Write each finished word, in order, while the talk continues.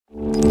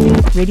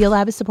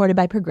Radiolab is supported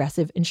by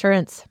Progressive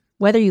Insurance.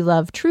 Whether you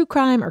love true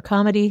crime or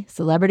comedy,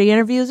 celebrity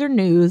interviews or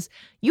news,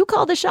 you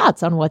call the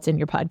shots on what's in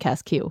your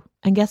podcast queue.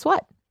 And guess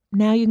what?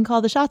 Now you can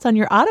call the shots on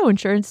your auto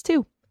insurance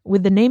too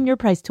with the Name Your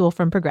Price tool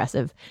from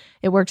Progressive.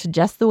 It works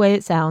just the way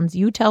it sounds.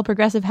 You tell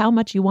Progressive how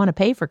much you want to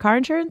pay for car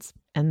insurance,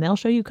 and they'll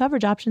show you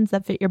coverage options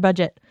that fit your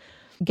budget.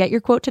 Get your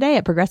quote today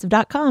at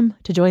Progressive.com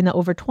to join the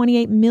over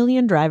 28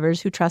 million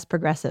drivers who trust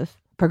Progressive.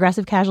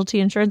 Progressive Casualty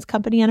Insurance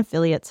Company and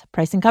Affiliates.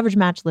 Price and coverage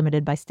match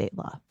limited by state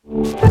law.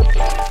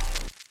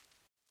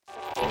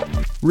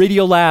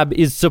 Radiolab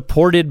is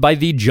supported by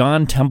the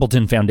John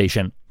Templeton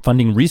Foundation,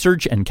 funding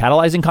research and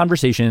catalyzing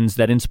conversations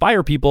that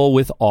inspire people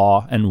with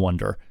awe and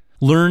wonder.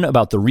 Learn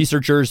about the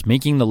researchers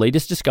making the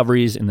latest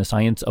discoveries in the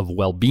science of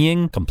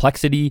well-being,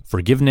 complexity,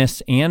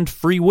 forgiveness, and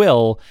free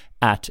will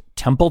at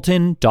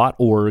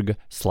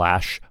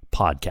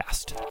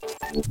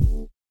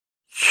templeton.org/podcast.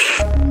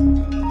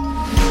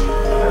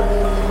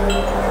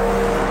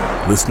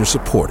 Listener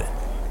supported.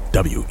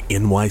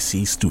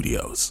 WNYC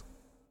Studios.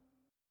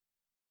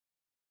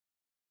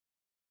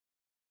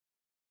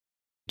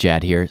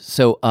 Jad here.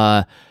 So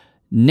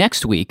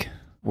next week,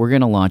 we're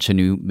going to launch a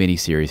new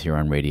mini-series here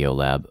on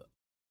Radiolab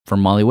for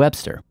Molly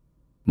Webster.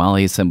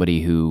 Molly is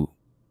somebody who,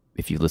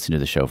 if you listen to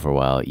the show for a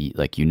while,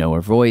 you know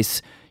her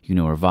voice, you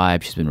know her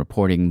vibe. She's been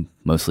reporting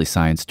mostly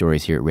science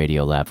stories here at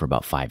Radiolab for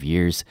about 5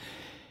 years.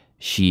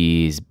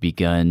 She's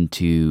begun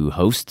to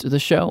host the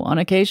show on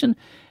occasion.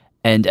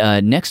 And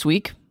next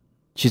week,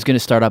 she's going to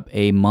start up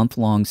a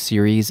month-long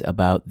series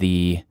about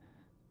the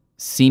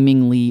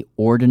seemingly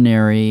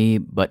ordinary,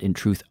 but in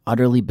truth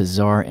utterly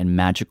bizarre and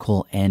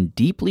magical and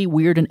deeply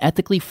weird and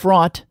ethically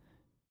fraught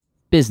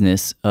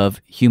business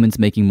of humans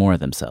making more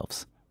of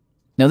themselves.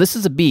 Now, this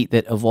is a beat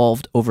that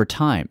evolved over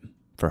time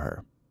for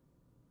her.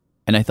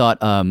 And I thought,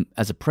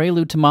 as a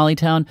prelude to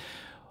Mollytown,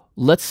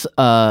 let's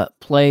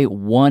play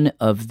one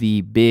of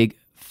the big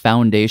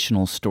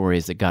foundational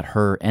stories that got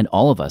her and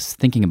all of us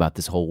thinking about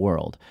this whole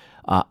world.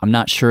 I'm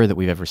not sure that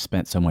we've ever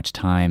spent so much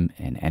time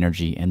and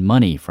energy and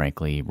money,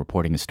 frankly,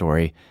 reporting a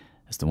story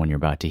as the one you're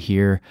about to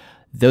hear.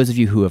 Those of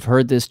you who have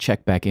heard this,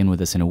 check back in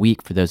with us in a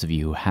week. For those of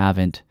you who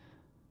haven't,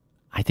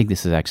 I think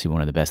this is actually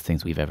one of the best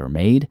things we've ever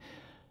made.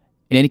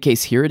 In any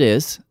case, here it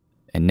is,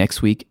 and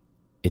next week,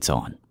 it's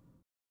on.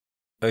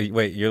 Oh,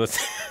 wait, you're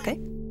listening? Okay.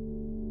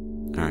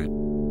 All right.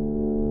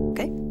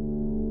 Okay.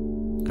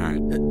 All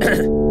right.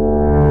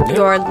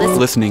 You're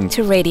Listening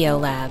to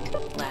Radiolab.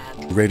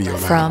 Radio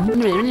Lab. From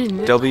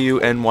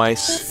WNYC.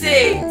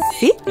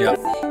 See? Yep.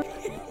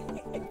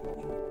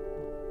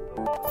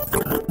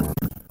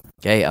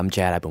 Hey, I'm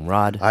Jad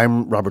Abumrad.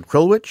 I'm Robert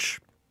Krulwich.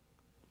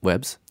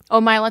 Webbs.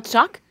 Oh, my, let's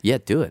talk? Yeah,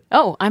 do it.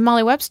 Oh, I'm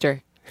Molly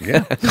Webster.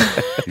 Yeah.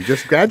 You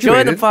just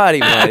graduated. Join the party,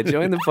 Molly.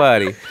 Join the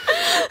party.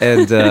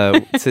 And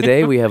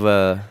today we have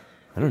a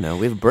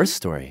birth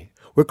story.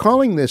 We're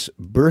calling this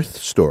Birth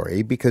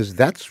Story because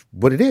that's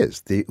what it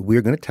is.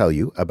 We're going to tell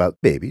you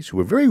about babies who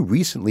were very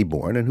recently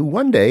born and who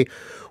one day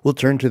will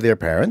turn to their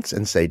parents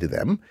and say to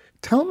them,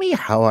 "Tell me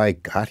how I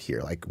got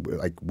here. Like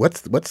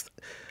what's my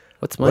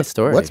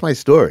story? What's my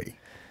story?"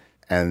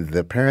 And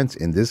the parents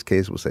in this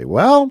case will say,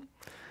 "Well,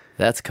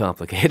 that's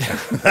complicated."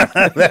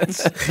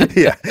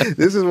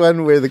 This is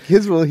one where the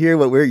kids will hear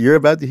what you're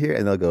about to hear,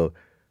 and they'll go,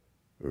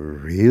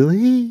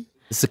 "Really?"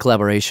 This is a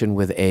collaboration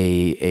with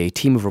a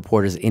team of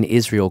reporters in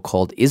Israel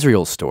called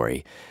Israel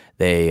Story.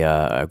 They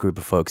are a group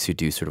of folks who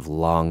do sort of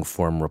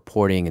long-form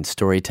reporting and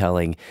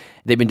storytelling.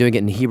 They've been doing it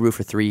in Hebrew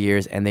for 3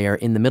 years, and they are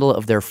in the middle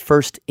of their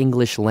first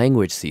English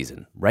language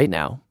season right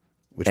now.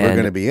 Which we're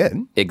going to be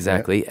in.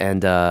 Exactly. Yeah.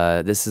 And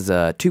this is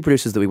two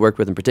producers that we worked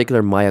with, in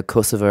particular, Maya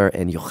Kosover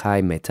and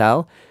Yochai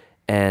Metal.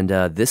 And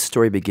this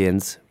story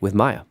begins with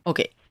Maya.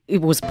 Okay.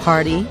 It was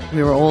party.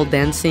 We were all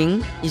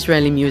dancing,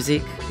 Israeli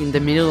music, in the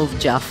middle of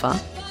Jaffa.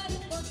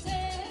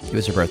 It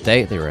was her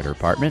birthday. They were at her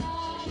apartment.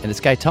 And this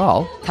guy,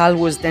 Tal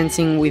was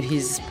dancing with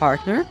his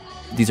partner.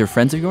 These are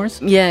friends of yours?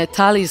 Yeah,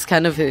 Tal is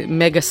kind of a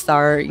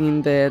megastar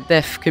in the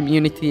deaf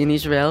community in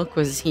Israel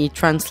because he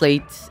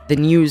translates the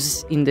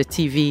news in the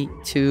TV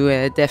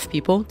to deaf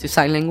people, to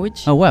sign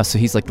language. Oh, wow. So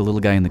he's like the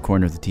little guy in the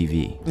corner of the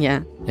TV.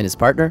 Yeah. And his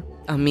partner?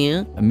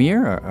 Amir.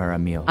 Amir or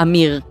Amil?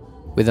 Amir.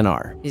 With an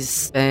R.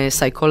 He's a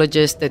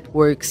psychologist that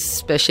works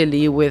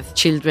especially with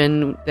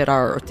children that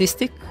are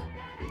autistic.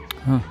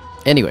 Huh.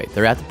 Anyway,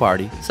 they're at the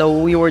party. So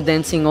we were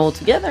dancing all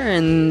together,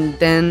 and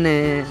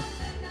then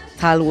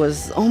Tal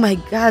was, "Oh my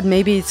God,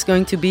 maybe it's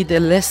going to be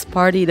the last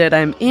party that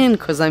I'm in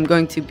because I'm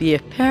going to be a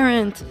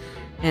parent.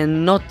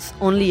 And not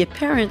only a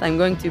parent, I'm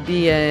going to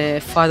be a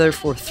father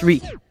for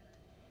 3.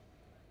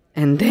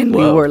 And then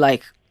we were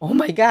like, "Oh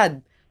my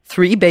God,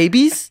 3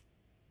 babies?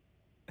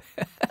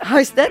 How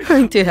is that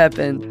going to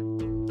happen?"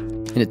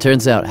 And it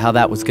turns out how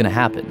that was going to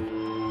happen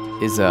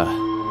is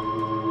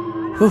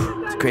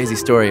it's a crazy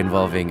story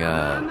involving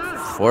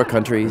 4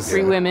 countries.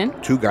 3 women.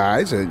 2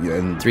 guys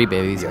and 3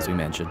 babies, as we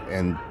mentioned.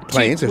 And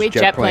planes,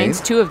 jet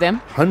planes, 2 of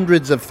them.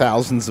 Hundreds of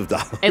thousands of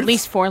dollars. At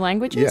least 4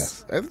 languages?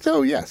 Yes.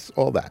 So, yes,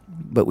 all that.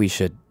 But we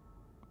should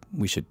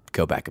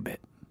go back a bit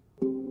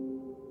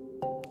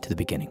to the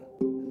beginning.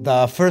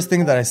 The first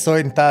thing that I saw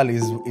in Tal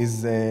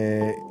is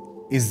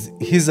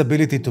his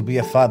ability to be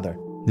a father.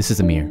 This is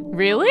Amir.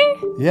 Really?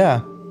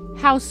 Yeah.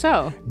 How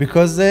so?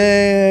 Because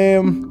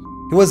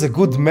he was a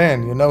good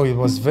man, you know. He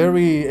was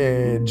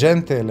very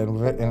gentle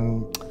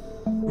and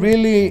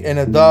really an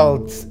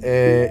adult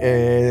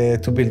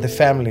to build a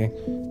family.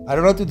 I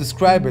don't know how to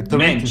describe it.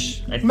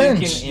 Mensch. I think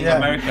Mensch, in yeah.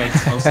 America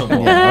it's also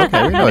called.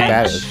 Okay, we know what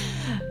that is.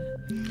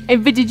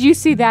 But did you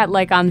see that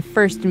like on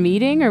first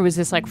meeting, or was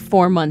this like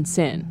 4 months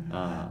in?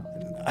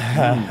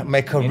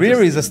 My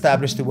career is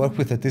established to work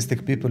with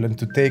autistic people and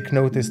to take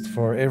notice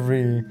for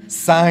every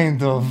sign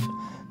of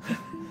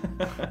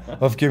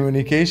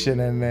communication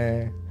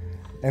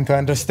and to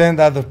understand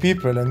other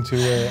people and to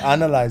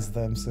analyze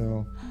them.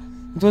 So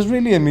it was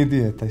really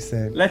immediate, I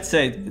said. Let's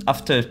say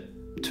after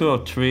 2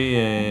 or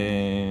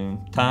 3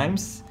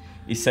 times,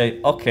 he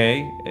say,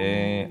 okay,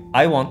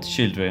 I want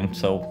children,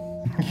 so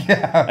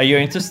Yeah. are you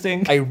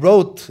interested? I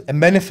wrote a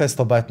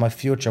manifesto about my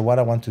future, what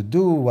I want to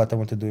do, what I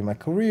want to do in my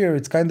career.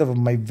 It's kind of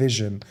my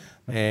vision.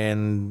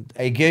 And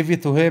I gave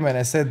it to him and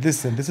I said,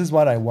 listen, this is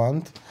what I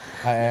want.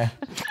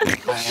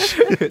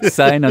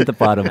 Sign at the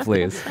bottom,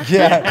 please.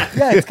 Yeah,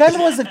 it kind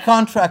of was a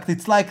contract.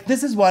 It's like,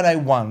 this is what I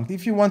want.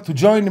 If you want to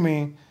join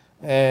me,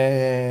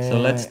 So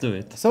let's do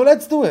it. So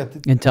let's do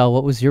it. And Tal,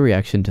 what was your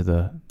reaction to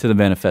the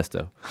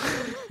manifesto?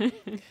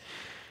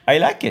 I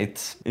like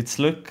it. It's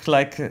look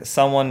like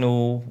someone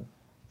who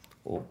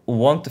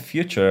want the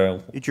future.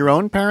 Did your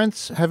own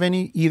parents have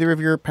either of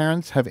your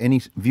parents have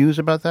any views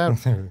about that?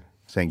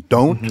 Saying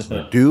don't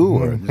or do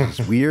or this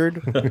is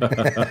weird?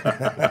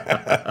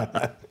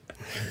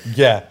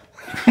 Yeah.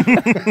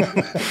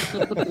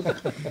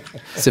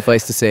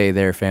 Suffice to say,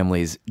 their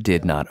families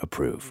did not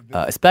approve,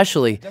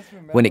 especially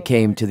when it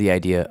came to the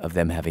idea of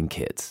them having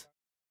kids.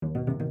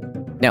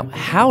 Now,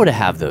 how to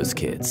have those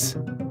kids?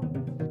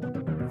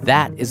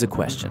 That is a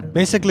question.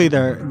 Basically,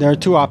 there are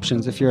 2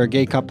 options if you're a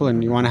gay couple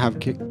and you want to have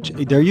kids.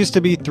 There used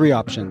to be 3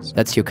 options.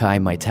 That's Yochai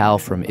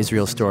Maital from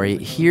Israel Story.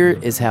 Here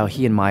is how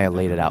he and Maya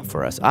laid it out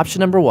for us.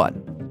 Option number 1,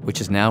 which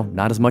is now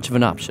not as much of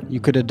an option. You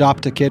could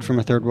adopt a kid from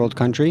a third world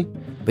country.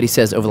 But he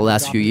says over the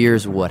last few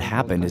years, what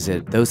happened is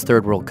that those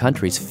third world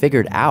countries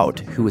figured out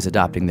who was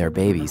adopting their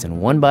babies, and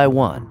one by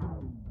one,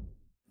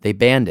 they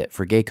banned it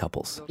for gay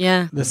couples.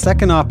 Yeah. The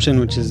second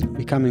option, which is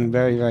becoming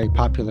very, very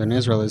popular in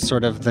Israel, is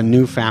sort of the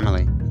new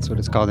family. That's what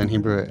it's called in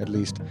Hebrew, at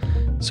least.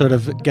 Sort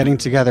of getting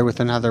together with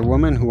another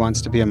woman who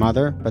wants to be a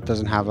mother but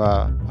doesn't have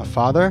a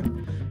father,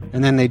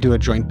 and then they do a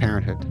joint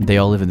parenthood. They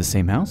all live in the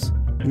same house?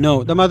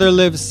 No, the mother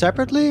lives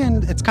separately,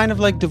 and it's kind of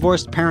like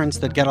divorced parents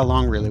that get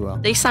along really well.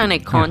 They sign a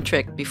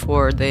contract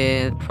before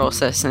the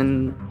process,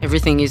 and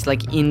everything is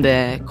like in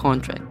the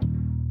contract.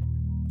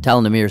 Tal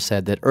and Amir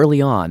said that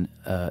early on,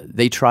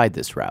 they tried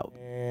this route.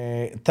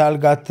 Tal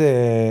got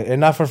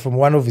an offer from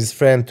one of his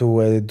friends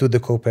to do the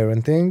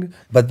co-parenting.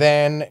 But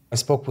then I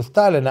spoke with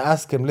Tal and I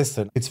asked him,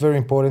 listen, it's very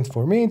important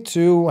for me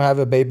to have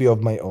a baby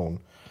of my own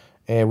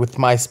with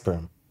my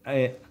sperm.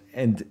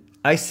 And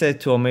I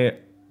said to Amir,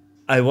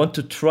 I want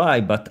to try,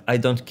 but I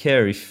don't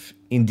care if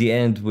in the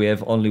end we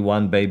have only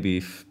one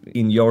baby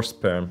in your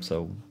sperm.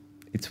 So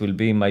it will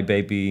be my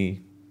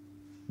baby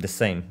the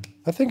same.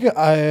 I think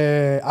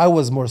I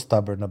was more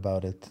stubborn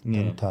about it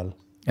than Tal.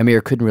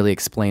 Amir couldn't really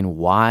explain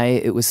why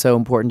it was so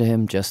important to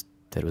him, just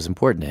that it was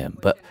important to him.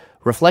 But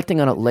reflecting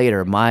on it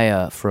later,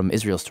 Maya from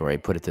Israel Story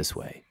put it this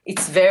way.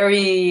 It's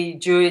very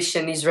Jewish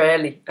and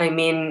Israeli. I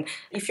mean,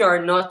 if you are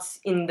not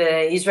in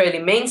the Israeli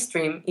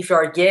mainstream, if you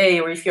are gay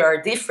or if you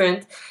are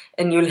different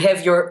and you'll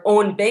have your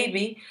own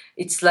baby,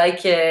 it's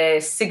like a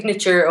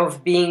signature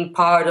of being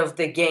part of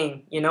the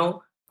game, you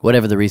know?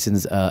 Whatever the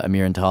reasons,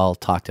 Amir and Tal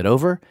talked it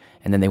over,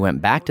 and then they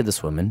went back to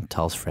this woman,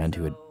 Tal's friend,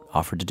 who had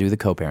offered to do the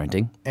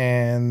co-parenting.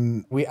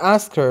 And we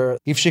asked her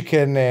if she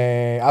can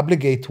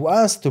obligate to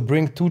us to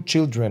bring 2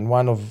 children,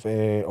 one of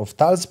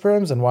Tal's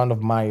sperms and one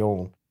of my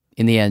own.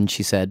 In the end,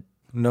 she said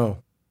no.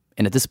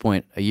 And at this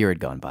point, a year had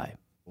gone by.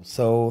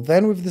 So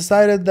then we've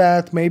decided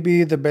that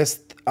maybe the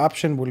best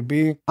option will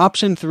be...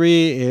 Option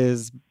 3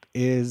 is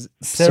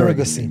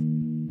surrogacy.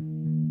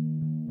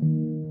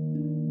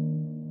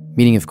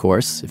 Meaning, of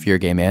course, if you're a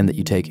gay man, that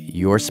you take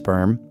your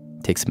sperm,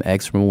 take some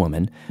eggs from a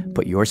woman,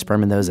 put your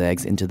sperm and those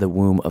eggs into the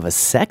womb of a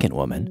second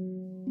woman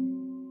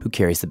who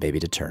carries the baby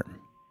to term.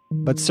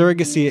 But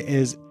surrogacy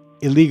is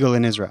illegal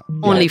in Israel.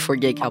 Only for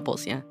gay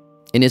couples, yeah.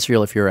 In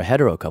Israel, if you're a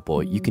hetero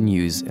couple, you can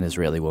use an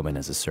Israeli woman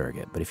as a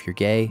surrogate. But if you're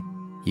gay,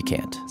 you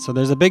can't. So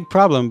there's a big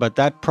problem, but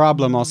that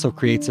problem also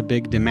creates a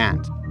big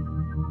demand.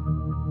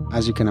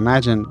 As you can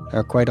imagine,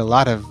 there are quite a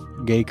lot of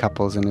gay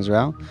couples in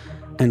Israel.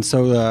 And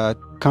so the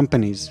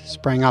companies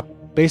sprang up,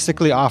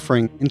 basically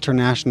offering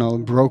international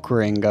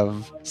brokering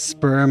of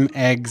sperm,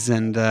 eggs,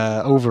 and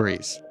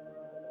ovaries.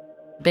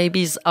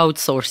 Babies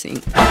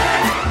outsourcing.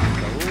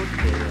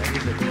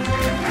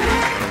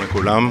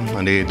 לכולם,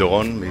 אני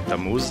דורון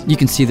מתמוז. You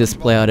can see this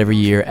play out every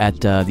year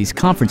at these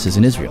conferences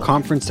in Israel.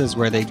 Conferences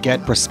where they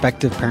get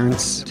prospective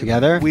parents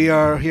together. We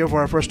are here for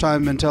our first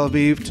time in Tel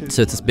Aviv.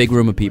 So it's this big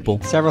room of people.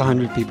 Several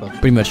hundred people.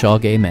 Pretty much all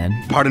gay men.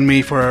 Pardon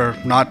me for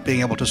not being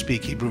able to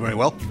speak Hebrew very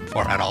well,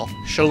 or at all.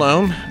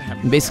 Shalom.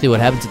 And basically what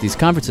happens at these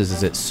conferences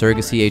is that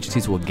surrogacy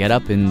agencies will get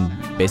up and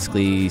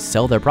basically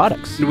sell their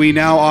products. We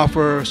now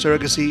offer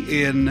surrogacy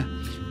in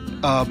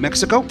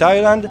Mexico,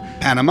 Thailand,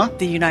 Panama,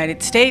 the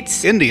United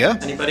States, India.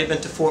 Anybody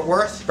been to Fort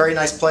Worth? Very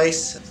nice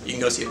place. You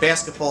can go see a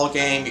basketball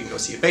game, you can go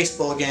see a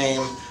baseball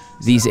game.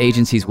 These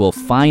agencies will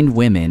find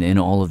women in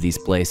all of these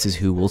places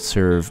who will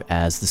serve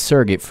as the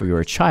surrogate for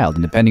your child.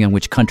 And depending on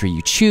which country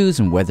you choose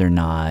and whether or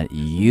not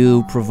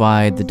you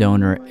provide the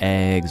donor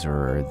eggs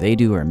or they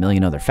do or a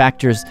million other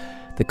factors,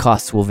 the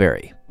costs will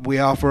vary. We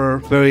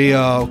offer very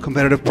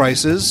competitive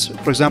prices.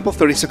 For example,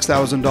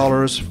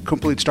 $36,000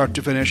 complete start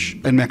to finish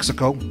in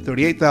Mexico,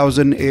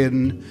 $38,000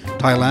 in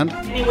Thailand.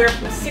 Anywhere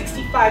from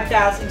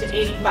 $65,000 to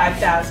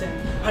 $85,000,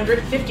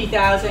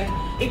 $150,000.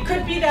 It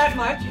could be that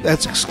much.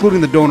 That's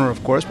excluding the donor,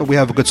 of course, but we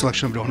have a good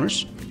selection of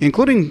donors,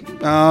 including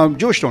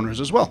Jewish donors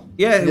as well.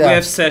 Yeah, we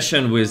have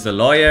session with the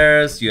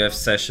lawyers, you have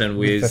session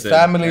with the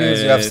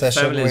families, you have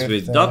session families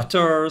with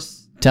doctors.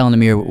 Tal and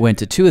Amir went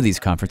to 2 of these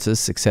conferences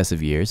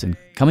successive years, and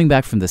coming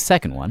back from the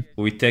second one,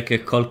 we take a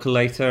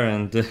calculator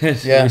and we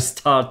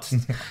start to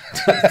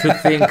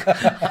think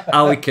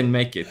how we can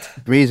make it.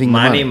 Raising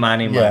money.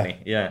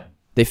 Yeah.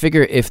 They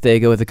figure if they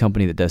go with a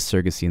company that does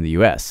surrogacy in the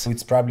U.S.,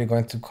 it's probably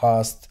going to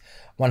cost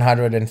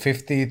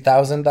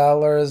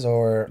 $150,000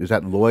 or... Is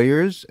that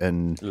lawyers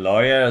and...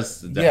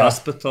 Lawyers, the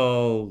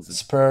hospital...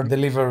 Sperm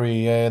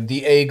delivery,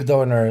 the egg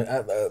donor.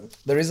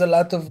 There is a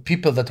lot of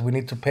people that we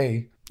need to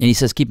pay. And he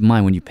says, keep in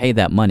mind, when you pay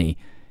that money,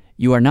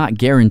 you are not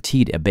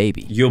guaranteed a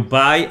baby. You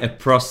buy a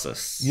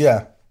process.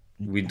 Yeah.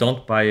 We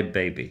don't buy a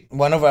baby.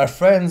 One of our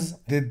friends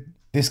did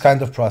this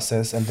kind of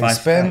process and they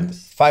spent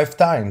 5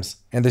 times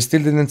and they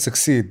still didn't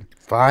succeed.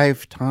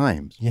 5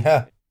 times?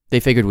 Yeah. They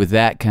figured with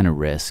that kind of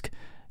risk,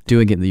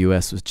 doing it in the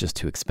U.S. was just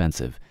too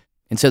expensive.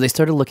 And so they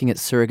started looking at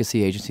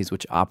surrogacy agencies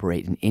which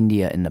operate in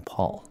India and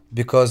Nepal.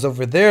 Because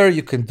over there,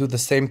 you can do the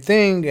same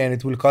thing and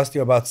it will cost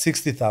you about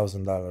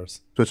 $60,000.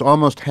 So it's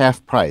almost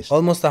half price.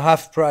 Almost a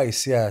half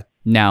price, yeah.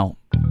 Now,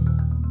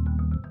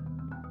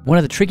 one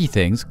of the tricky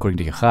things, according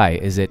to Yochai,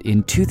 is that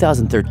in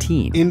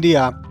 2013...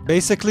 India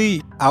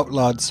basically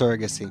outlawed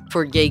surrogacy.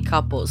 For gay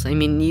couples. I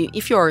mean,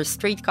 if you're a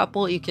straight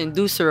couple, you can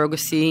do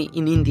surrogacy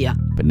in India.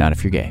 But not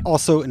if you're gay.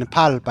 Also,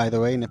 Nepal, by the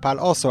way, Nepal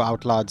also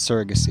outlawed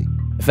surrogacy.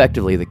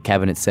 Effectively, the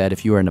cabinet said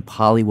if you are a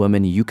Nepali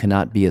woman, you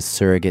cannot be a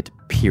surrogate,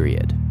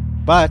 period.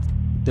 But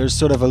there's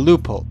sort of a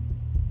loophole.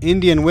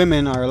 Indian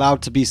women are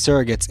allowed to be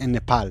surrogates in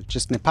Nepal.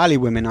 Just Nepali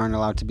women aren't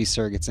allowed to be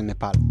surrogates in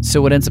Nepal.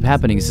 So what ends up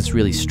happening is this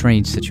really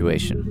strange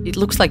situation. It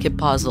looks like a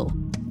puzzle.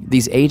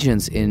 These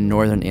agents in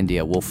northern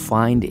India will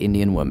find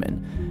Indian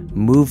women,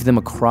 move them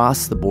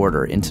across the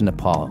border into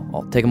Nepal,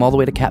 take them all the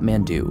way to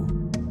Kathmandu,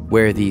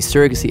 where the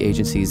surrogacy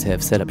agencies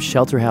have set up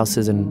shelter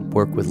houses and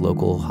work with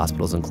local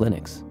hospitals and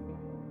clinics.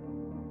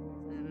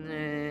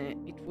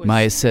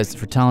 Maya says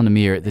for Tal and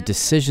Amir, the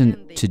decision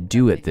to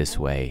do it this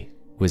way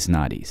was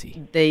not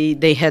easy.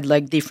 They had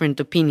like different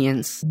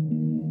opinions.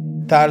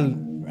 Tal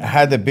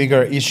had a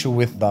bigger issue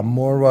with the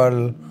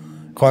moral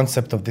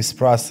concept of this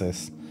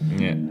process.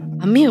 Yeah.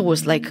 Amir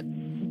was like,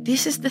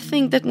 this is the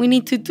thing that we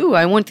need to do.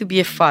 I want to be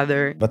a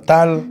father. But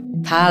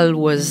Tal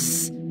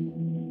was...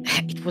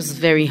 It was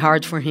very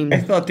hard for him.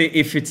 I thought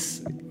if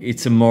it's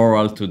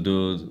immoral to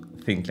do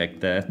things like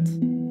that,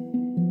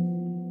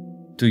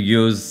 to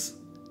use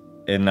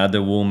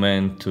another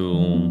woman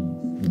to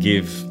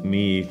give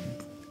me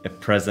a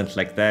present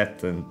like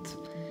that,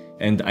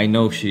 and I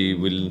know she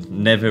will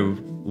never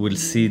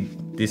see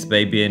this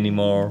baby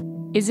anymore.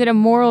 Is it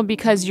immoral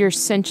because you're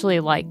essentially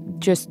like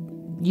just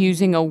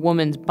using a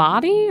woman's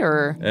body,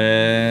 or?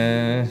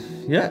 Yeah,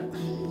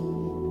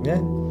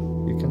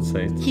 you can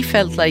say it. He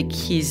felt like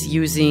he's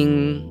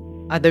using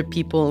other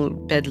people's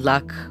bad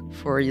luck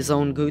for his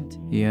own good.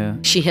 Yeah.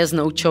 She has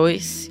no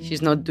choice.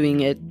 She's not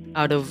doing it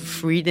out of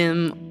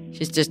freedom.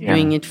 She's just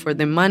doing it for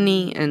the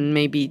money, and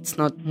maybe it's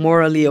not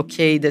morally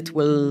okay that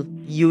we'll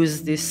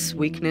use this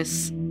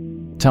weakness.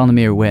 Tal and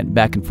Amir went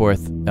back and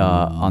forth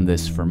on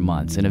this for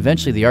months, and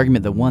eventually the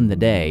argument that won the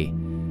day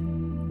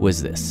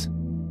was this.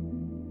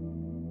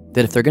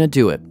 That if they're going to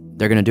do it,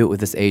 they're going to do it with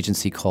this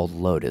agency called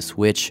Lotus,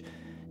 which,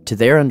 to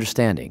their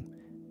understanding,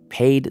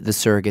 paid the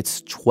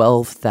surrogates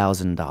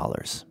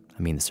 $12,000.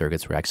 I mean, the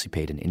surrogates were actually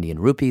paid in Indian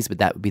rupees, but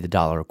that would be the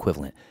dollar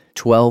equivalent.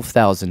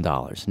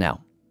 $12,000.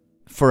 Now,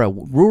 for a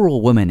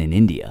rural woman in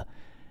India,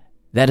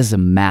 that is a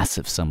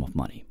massive sum of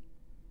money.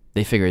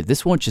 They figured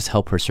this won't just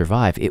help her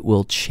survive, it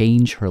will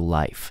change her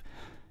life.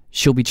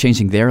 She'll be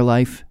changing their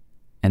life,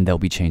 and they'll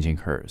be changing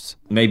hers.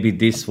 Maybe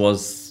this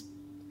was...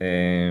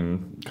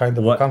 kind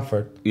of a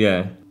comfort.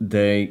 Yeah,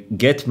 they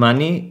get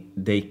money,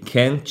 they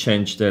can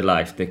change their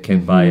life. They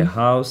can buy a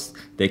house,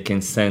 they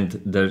can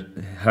send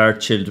her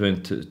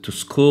children to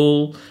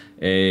school,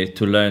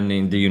 to learn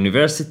in the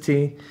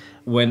university.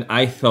 when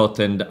I thought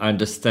and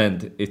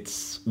understand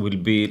it will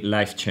be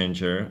life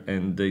changer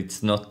and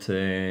it's not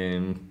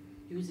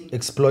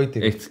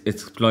exploiting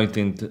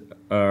exploiting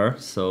her,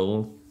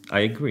 so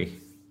I agree.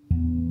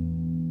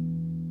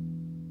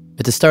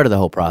 At the start of the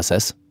whole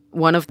process,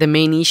 one of the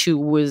main issue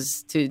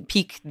was to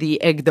pick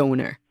the egg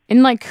donor.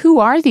 And like, who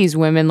are these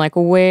women? Like,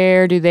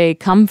 where do they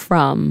come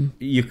from?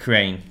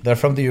 Ukraine. They're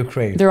from the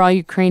Ukraine. They're all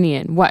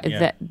Ukrainian. What?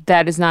 Yeah.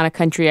 That is not a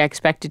country I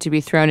expected to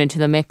be thrown into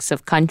the mix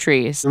of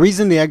countries. The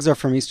reason the eggs are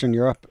from Eastern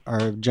Europe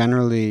are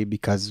generally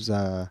because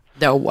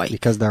they're white.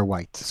 Because they're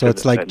white. So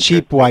it's like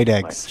cheap white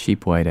eggs.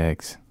 Cheap white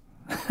eggs.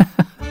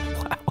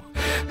 Wow.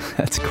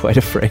 That's quite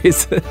a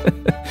phrase.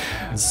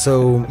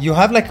 So you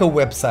have like a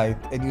website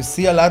and you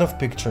see a lot of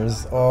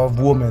pictures of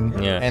women.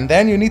 Yeah. And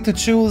then you need to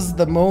choose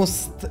the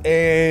most...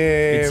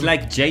 It's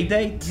like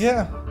J-Date?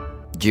 Yeah.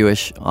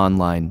 Jewish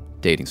online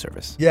dating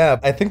service. Yeah,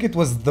 I think it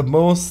was the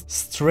most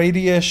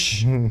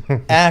straight-ish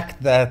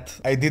act that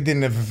I did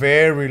in a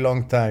very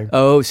long time.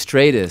 Oh,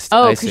 straightest.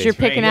 Oh, I because see. you're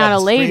picking out a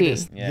lady.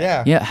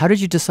 Yeah. Yeah, how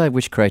did you decide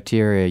which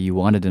criteria you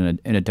wanted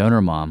in a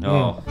donor mom?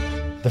 Oh.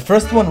 The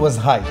first one was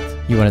height.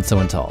 You wanted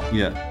someone tall.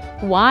 Yeah.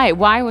 Why?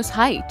 Why was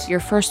height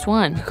your first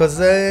one? Because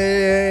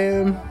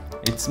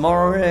it's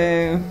more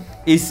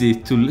easy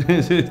to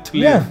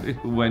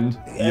live when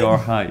you're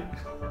high.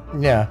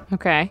 Yeah.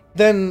 Okay.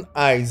 Then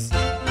eyes.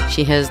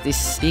 She has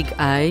these big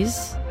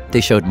eyes, They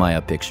showed Maya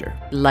a picture.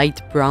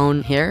 light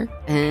brown hair,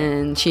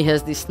 and she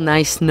has this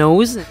nice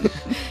nose.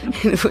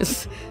 It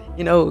was,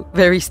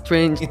 very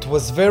strange. It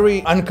was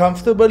very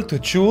uncomfortable to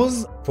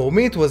choose. For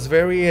me, it was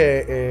very,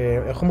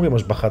 איך אומרים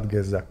השבחת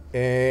גזע? Like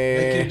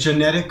a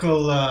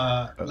genetical,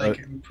 like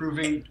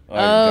improving.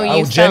 Oh,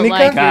 you felt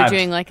like Eugenica? you're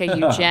doing like a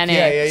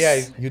eugenics.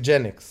 Yeah.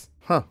 Eugenics.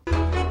 Huh.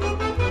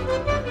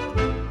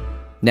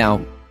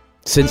 Now,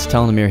 since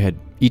Tal and Amir had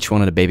each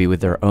wanted a baby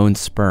with their own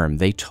sperm,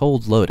 they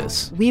told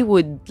Lotus, We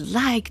would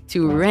like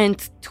to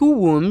rent 2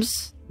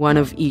 wombs, one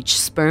of each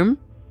sperm,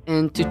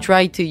 and to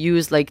try to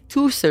use like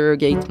 2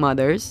 surrogate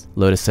mothers.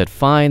 Lotus said,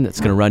 fine, that's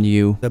going to run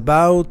you.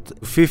 About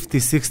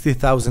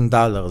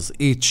 $50,000-$60,000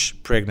 each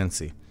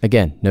pregnancy.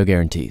 Again, no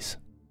guarantees.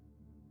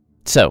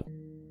 So,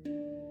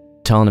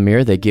 Tal and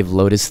Amir, they give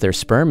Lotus their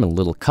sperm in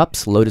little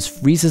cups. Lotus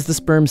freezes the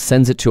sperm,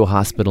 sends it to a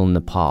hospital in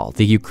Nepal.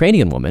 The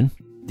Ukrainian woman,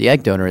 the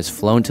egg donor, is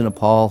flown to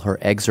Nepal. Her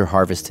eggs are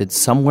harvested.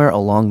 Somewhere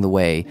along the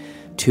way,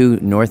 2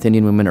 North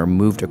Indian women are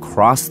moved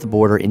across the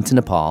border into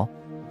Nepal.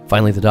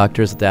 Finally, the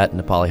doctors at that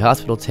Nepali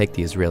hospital take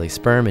the Israeli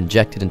sperm,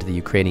 inject it into the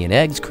Ukrainian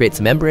eggs, create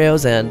some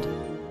embryos, and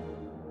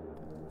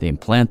they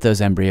implant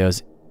those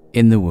embryos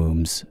in the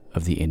wombs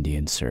of the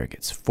Indian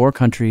surrogates. 4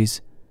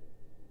 countries,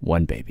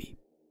 1 baby.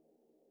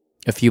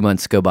 A few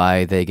months go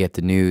by, they get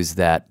the news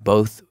that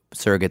both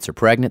surrogates are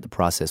pregnant. The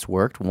process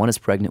worked. One is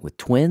pregnant with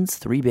twins,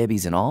 3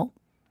 babies in all.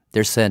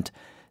 They're sent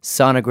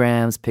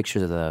sonograms,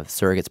 pictures of the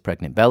surrogates'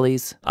 pregnant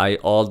bellies. I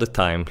all the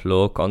time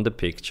look on the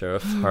picture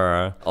of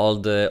her, all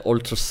the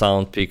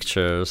ultrasound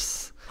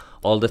pictures,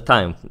 all the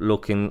time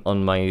looking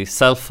on my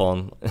cell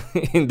phone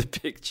in the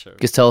picture.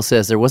 Costello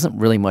says there wasn't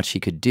really much he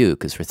could do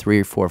because for 3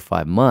 or 4 or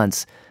 5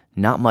 months,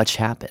 not much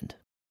happened.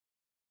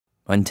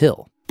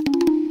 Until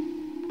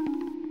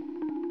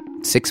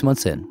 6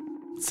 months in.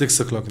 6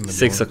 o'clock in the morning.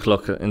 6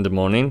 o'clock in the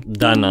morning.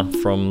 Dana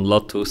from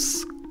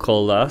Lotus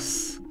called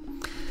us,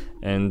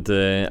 and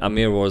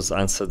Amir was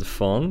answered the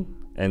phone,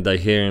 and I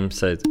hear him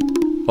said,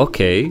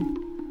 "Okay,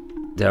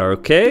 they are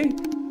okay."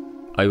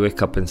 I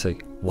wake up and say,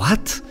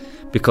 "What?"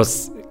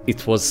 Because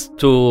it was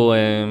too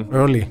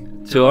early.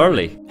 Too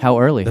early. How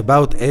early?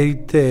 About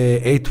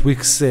 8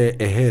 weeks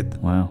ahead.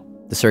 Wow.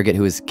 The surrogate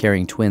who was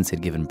carrying twins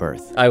had given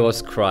birth. I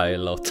was crying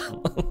a lot.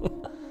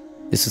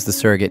 This is the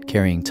surrogate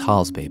carrying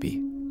Tal's baby,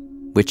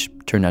 which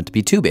turned out to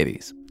be 2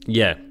 babies.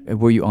 Yeah.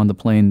 Were you on the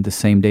plane the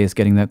same day as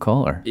getting that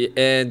call, or?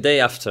 Day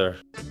after.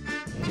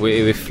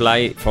 We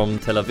fly from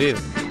Tel Aviv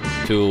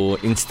to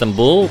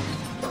Istanbul,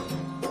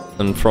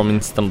 and from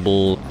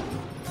Istanbul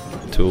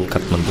to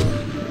Kathmandu.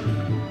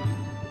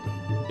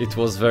 It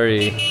was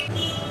very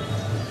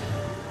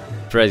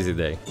crazy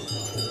day.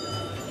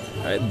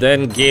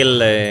 Then Gil...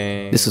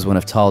 This is one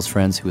of Tal's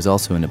friends who was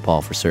also in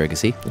Nepal for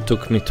surrogacy.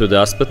 Took me to the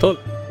hospital,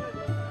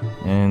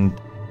 and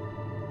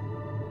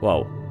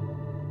wow.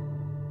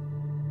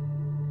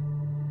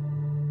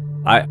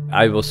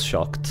 I was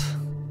shocked.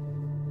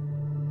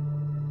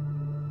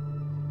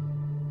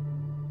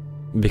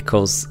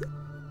 Because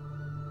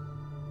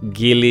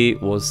Gili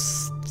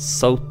was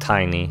so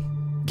tiny.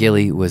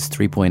 Gili was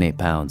 3.8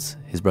 pounds.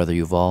 His brother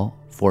Yuval,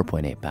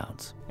 4.8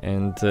 pounds.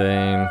 And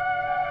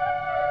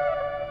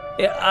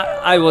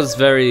I was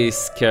very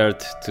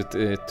scared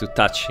to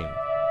touch him.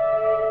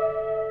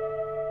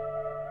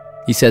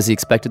 He says he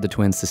expected the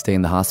twins to stay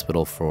in the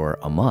hospital for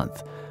a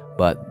month,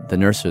 but the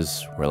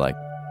nurses were like,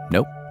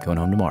 nope, going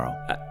home tomorrow.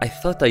 I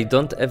thought I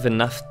don't have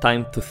enough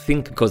time to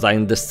think, because I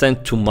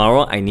understand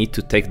tomorrow I need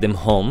to take them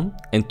home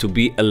and to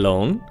be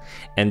alone,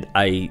 and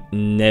I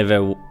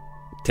never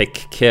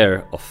take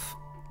care of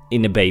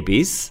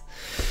babies.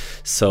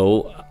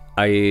 So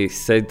I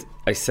said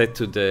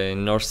to the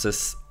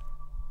nurses,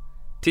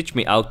 teach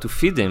me how to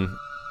feed him.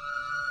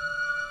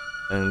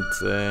 And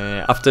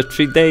after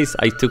 3 days,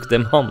 I took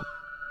them home.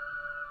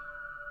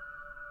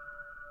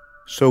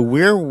 So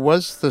where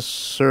was the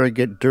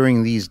surrogate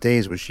during these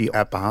days? Was she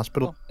at the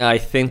hospital? I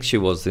think she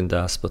was in the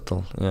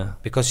hospital, yeah.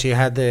 Because she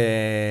had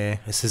a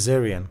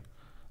cesarean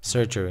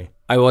surgery.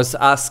 I was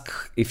asked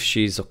if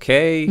she's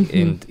okay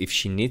and if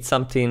she needs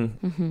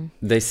something.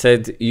 They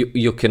said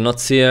you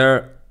cannot see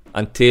her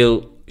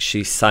until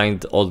she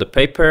signed all the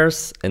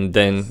papers, and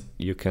then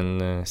you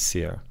can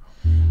see her.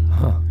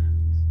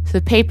 So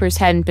the papers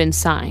hadn't been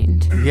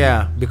signed.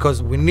 Yeah,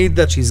 because we need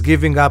that she's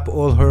giving up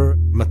all her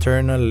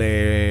maternal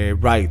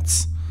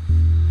rights.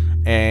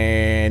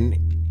 And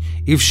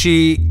if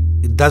she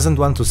doesn't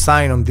want to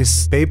sign on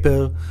this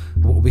paper,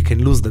 we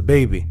can lose the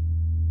baby.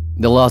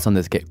 The laws on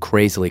this get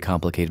crazily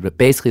complicated, but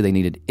basically they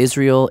needed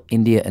Israel,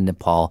 India, and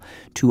Nepal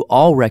to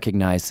all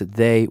recognize that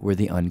they were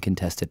the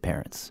uncontested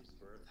parents.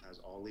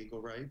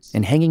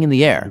 And hanging in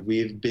the air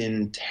We've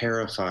been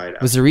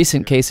terrified was a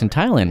recent case in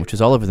Thailand, which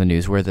was all over the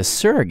news, where the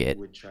surrogate,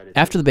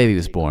 after the baby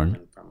was born,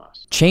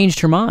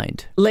 changed her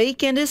mind.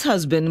 Lake and his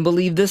husband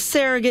believe the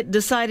surrogate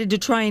decided to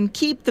try and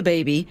keep the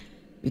baby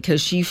because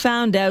she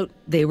found out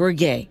they were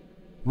gay.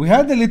 We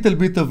had a little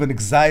bit of an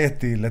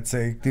anxiety, let's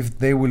say, if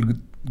they were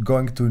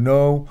going to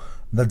know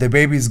that the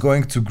baby is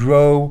going to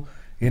grow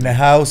in a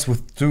house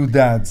with two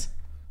dads.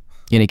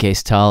 In any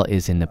case, Tal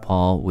is in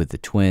Nepal with the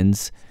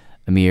twins.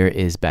 Amir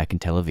is back in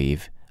Tel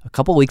Aviv. A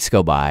couple weeks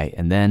go by,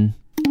 and then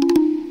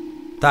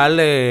Tal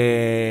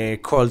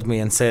called me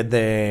and said,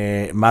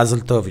 Mazel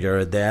Tov, you're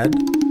a dad.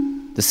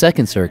 The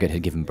second surrogate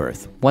had given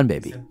birth, one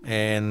baby.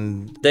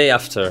 And day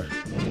after,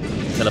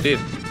 Tel Aviv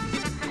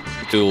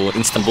to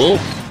Istanbul,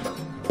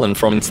 and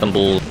from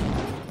Istanbul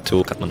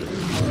to Kathmandu.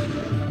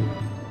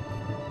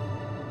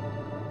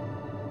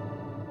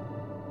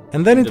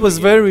 And then it was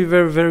very,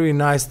 very, very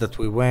nice that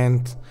we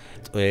went.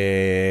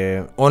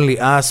 Only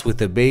us with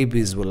the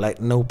babies, were like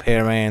no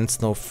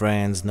parents, no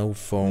friends, no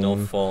phone. No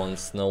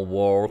phones, no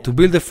work. To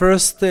build the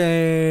first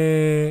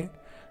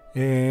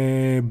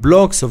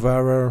blocks of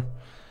our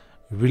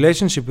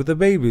relationship with the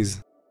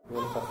babies.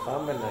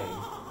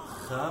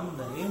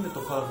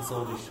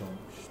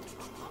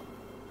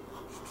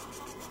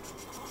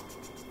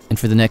 And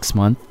for the next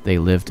month, they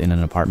lived in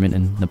an apartment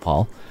in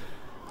Nepal.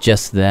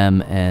 Just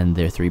them and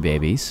their 3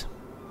 babies.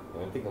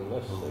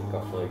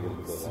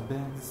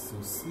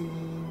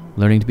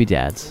 Learning to be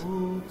dads.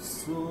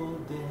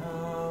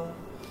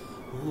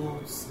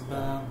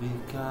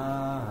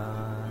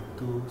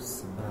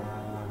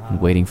 And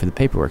waiting for the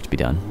paperwork to be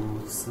done.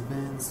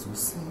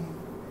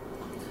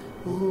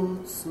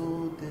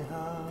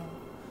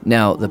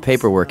 Now, the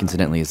paperwork,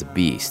 incidentally, is a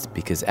beast,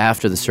 because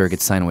after the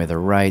surrogates sign away their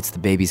rights, the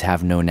babies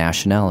have no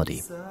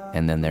nationality,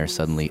 and then they're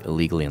suddenly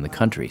illegally in the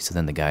country. So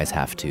then the guys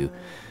have to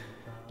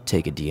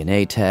take a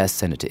DNA test,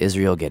 send it to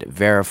Israel, get it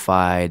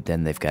verified,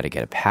 then they've got to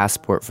get a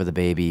passport for the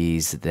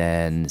babies,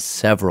 then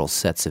several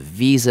sets of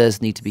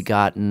visas need to be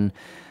gotten,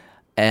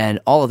 and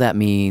all of that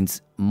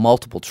means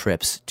multiple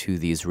trips to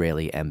the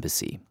Israeli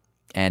embassy.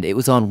 And it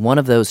was on one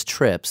of those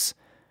trips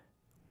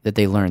that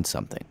they learned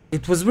something.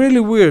 It was really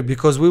weird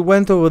because we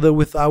went over there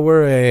with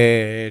our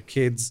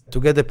kids to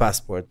get a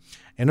passport.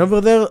 And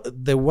over there,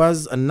 there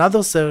was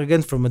another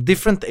surrogate from a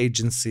different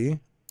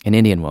agency. An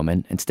Indian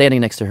woman, and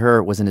standing next to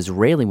her was an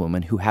Israeli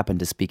woman who happened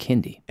to speak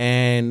Hindi.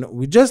 And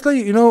we just,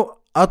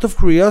 out of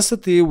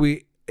curiosity,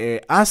 we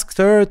asked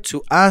her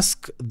to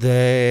ask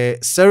the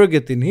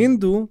surrogate in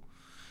Hindu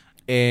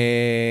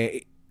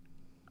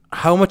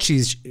how much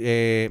she's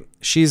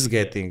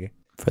getting.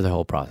 For the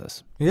whole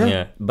process.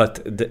 Yeah.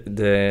 But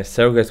the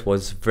surrogate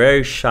was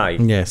very shy.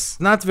 Yes.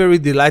 Not very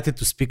delighted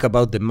to speak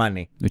about the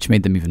money. Which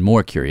made them even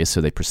more curious,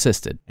 so they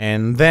persisted.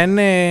 And then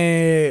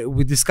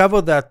we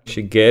discovered that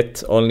she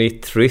get only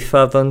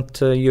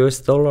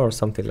 $3,000 or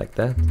something like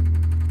that.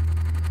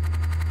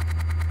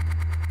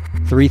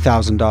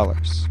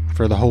 $3,000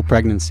 for the whole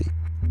pregnancy.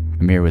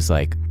 Amir was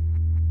like,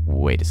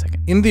 wait a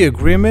second. In the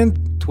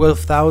agreement,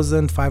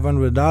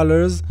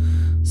 $12,500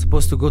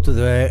 supposed to go to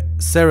the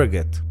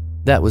surrogate.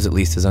 That was at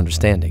least his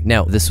understanding.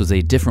 Now, this was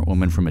a different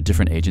woman from a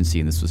different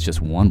agency, and this was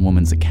just one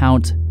woman's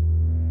account.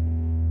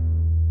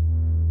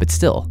 But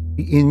still.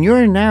 In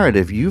your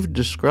narrative, you've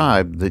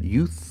described that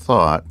you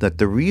thought that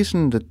the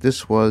reason that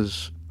this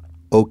was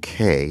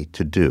okay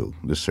to do,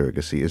 the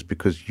surrogacy, is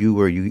because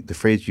the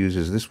phrase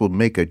uses, this will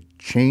make a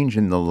change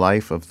in the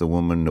life of the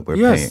woman that we're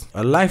paying. Yes,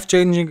 a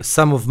life-changing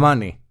sum of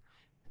money.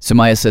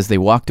 Sumaya says they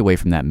walked away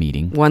from that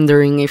meeting,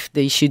 wondering if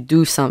they should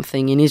do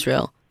something in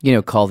Israel.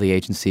 Call the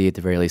agency, at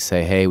the very least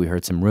say, hey, we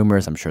heard some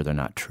rumors. I'm sure they're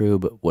not true,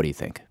 but what do you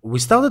think? We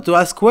started to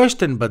ask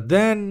questions, but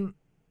then...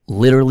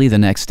 Literally the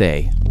next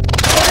day...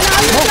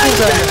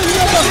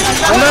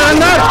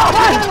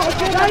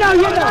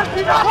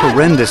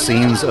 Horrendous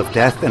scenes of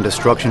death and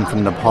destruction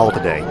from Nepal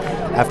today.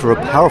 After a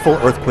powerful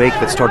earthquake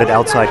that started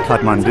outside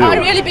Kathmandu... A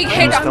really big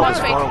hit on one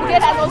way.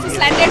 There has also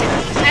slanted,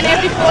 and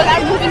every pole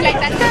are moving like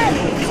that.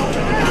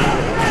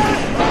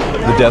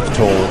 The death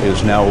toll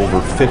is now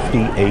over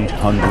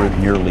 5,800.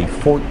 Nearly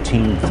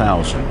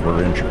 14,000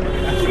 were injured.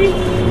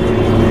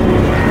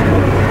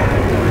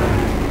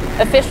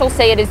 Officials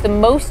say it is the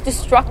most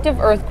destructive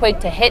earthquake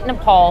to hit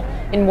Nepal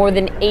in more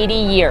than 80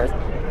 years.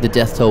 The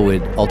death toll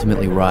would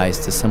ultimately rise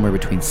to somewhere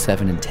between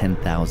 7,000 and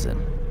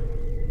 10,000.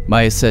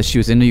 Maya says she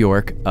was in New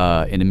York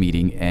in a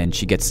meeting, and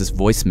she gets this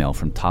voicemail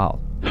from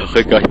Tal. And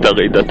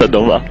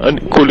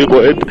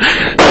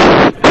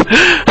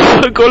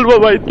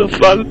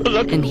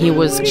he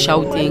was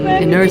shouting,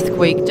 an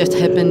earthquake just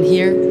happened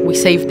here. We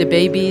saved the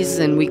babies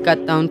and we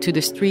got down to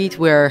the street.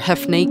 We're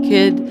half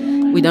naked.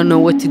 We don't know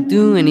what to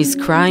do. And he's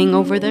crying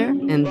over there.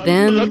 And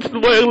then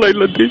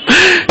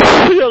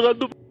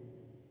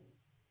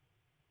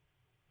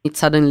it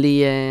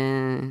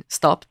suddenly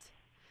stopped.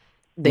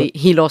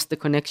 He lost the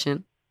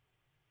connection.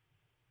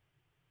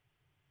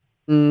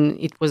 And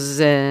it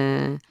was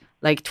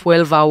like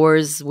 12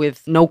 hours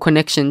with no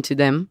connection to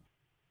them.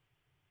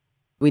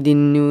 We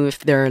didn't know if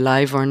they're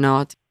alive or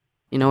not.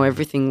 You know,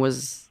 everything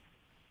was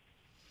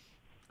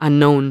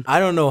unknown. I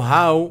don't know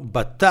how,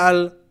 but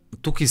Tal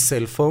took his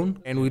cell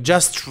phone and we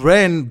just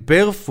ran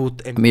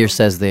barefoot. And Amir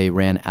says they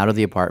ran out of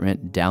the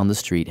apartment, down the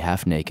street,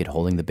 half naked,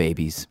 holding the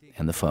babies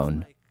and the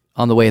phone.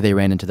 On the way, they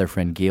ran into their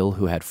friend Gil,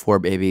 who had 4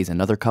 babies,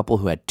 another couple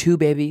who had 2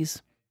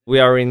 babies. We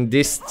are in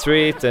this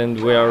street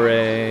and we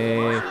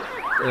are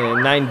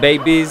 9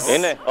 babies.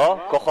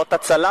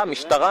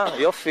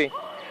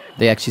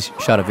 They actually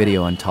shot a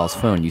video on Tal's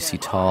phone. You see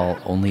Tal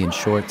only in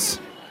shorts,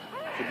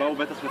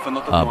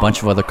 a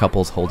bunch of other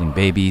couples holding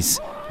babies,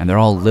 and they're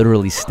all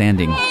literally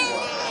standing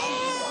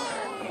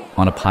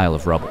on a pile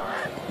of rubble.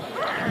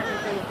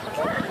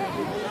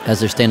 As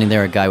they're standing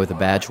there, a guy with a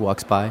badge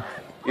walks by.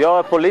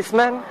 You're a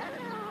policeman?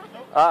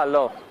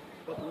 No.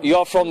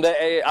 You're from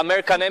the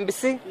American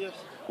Embassy? Yes.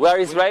 We are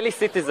Israeli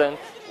citizens.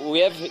 We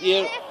have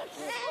here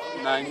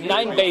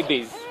 9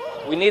 babies.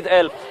 We need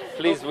help.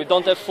 Please, we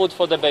don't have food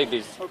for the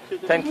babies. Okay.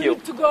 Thank you. We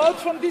need to go out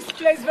from this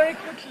place very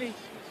quickly.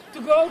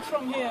 To go out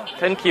from here.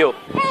 Thank you.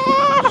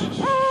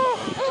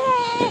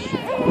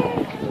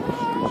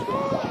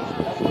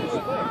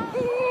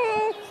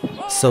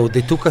 So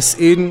they took us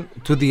in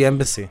to the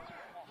embassy.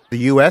 The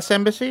U.S.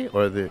 embassy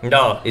or the?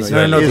 No, the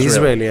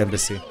Israeli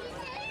embassy.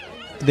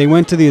 They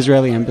went to the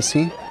Israeli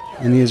embassy,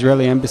 and the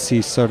Israeli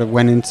embassy sort of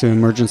went into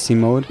emergency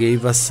mode.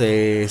 Gave us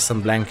some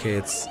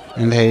blankets,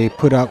 and they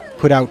put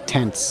out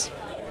tents.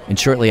 And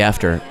shortly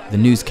after, the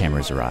news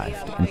cameras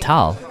arrived, and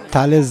Tal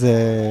is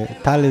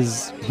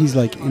he's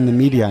like in the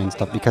media and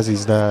stuff because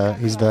he's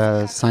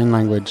the sign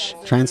language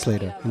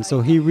translator, and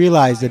so he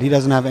realized that he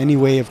doesn't have any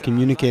way of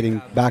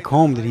communicating back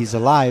home that he's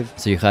alive.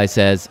 So Yochai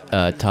says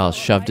Tal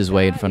shoved his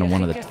way in front of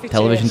one of the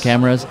television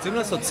cameras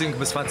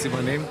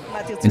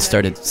and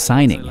started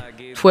signing.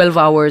 12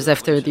 hours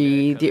after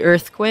the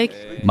earthquake,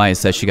 Maya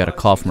says she got a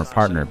call from her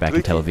partner back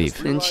in Tel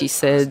Aviv, and she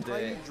said,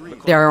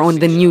 they are on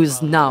the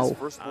news now.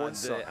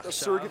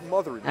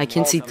 I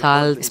can see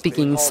Tal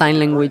speaking sign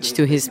language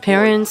to his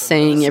parents,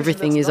 saying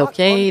everything is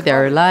okay,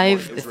 they're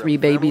alive, the 3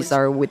 babies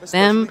are with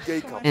them,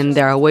 and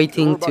they are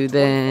waiting to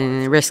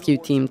the rescue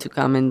team to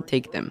come and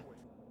take them.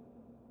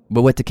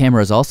 But what the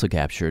cameras also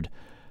captured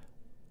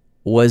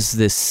was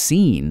this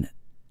scene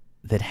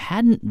that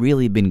hadn't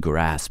really been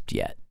grasped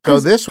yet. So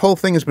this whole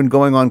thing has been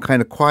going on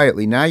kind of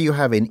quietly. Now you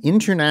have an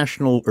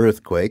international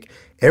earthquake.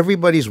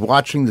 Everybody's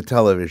watching the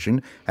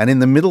television. And in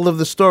the middle of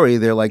the story,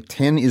 there are like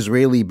 10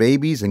 Israeli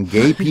babies and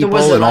gay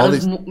people and all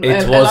this.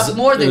 It was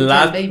more than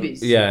 10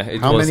 babies. Yeah, it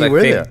How was, many I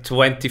were think, there?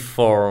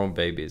 24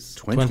 babies.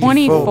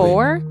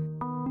 24?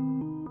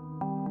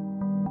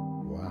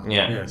 Wow.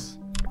 Yeah. Yes.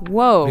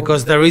 Whoa.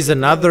 Because there is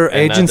another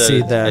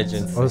agency that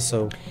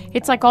also...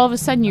 It's like all of a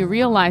sudden you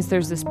realize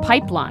there's this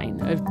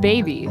pipeline of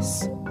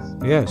babies.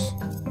 Yes.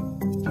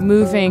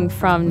 Moving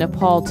from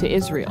Nepal to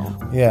Israel.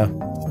 Yeah.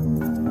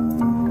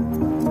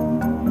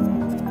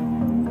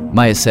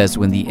 Maya says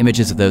when the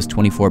images of those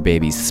 24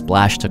 babies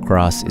splashed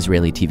across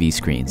Israeli TV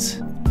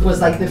screens. It was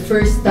like the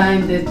first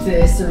time that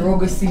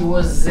surrogacy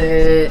was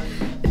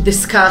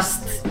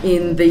discussed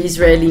in the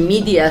Israeli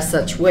media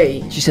such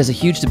way. She says a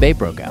huge debate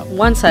broke out.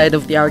 One side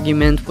of the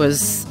argument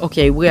was,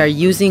 okay, we are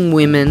using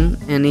women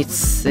and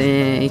it's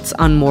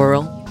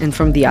unmoral. And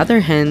from the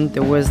other hand,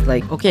 there was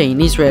like, okay,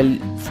 in Israel,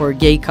 for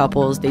gay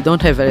couples, they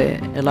don't have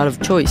a lot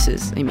of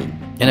choices, I mean.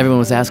 And everyone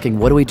was asking,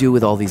 what do we do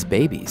with all these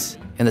babies?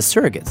 And the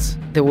surrogates?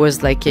 There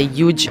was like a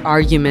huge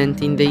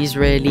argument in the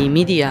Israeli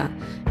media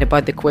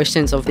about the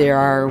questions of there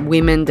are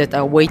women that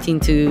are waiting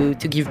to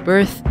give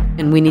birth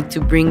and we need to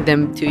bring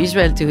them to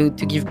Israel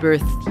to give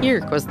birth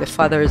here because the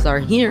fathers are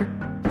here.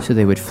 So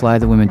they would fly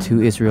the women to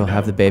Israel,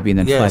 have the baby, and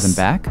then fly them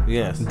back?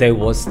 Yes. There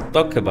was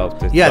talk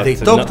about it. Yeah, they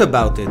talked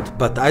about it,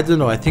 but I don't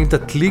know. I think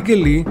that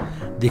legally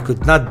they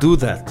could not do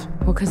that.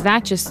 Well, because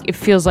that just, it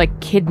feels like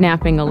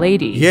kidnapping a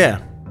lady. Yeah.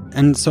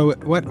 And so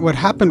what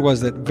happened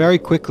was that very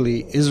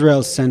quickly,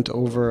 Israel sent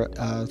over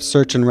a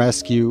search and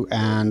rescue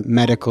and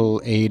medical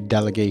aid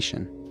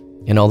delegation.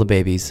 And all the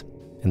babies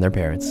and their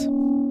parents.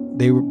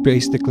 They were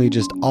basically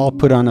just all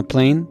put on a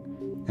plane,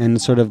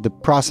 and sort of the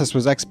process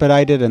was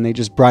expedited, and they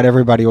just brought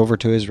everybody over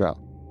to Israel.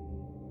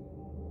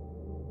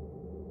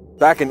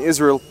 Back in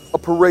Israel, a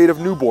parade of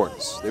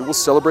newborns. They will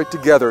celebrate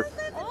together,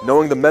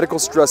 knowing the medical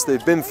stress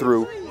they've been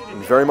through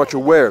and very much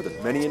aware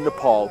that many in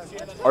Nepal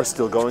are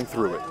still going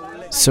through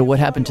it. So what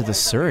happened to the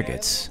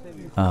surrogates?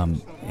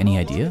 Any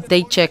idea?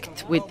 They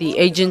checked with the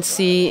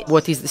agency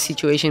what is the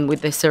situation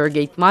with the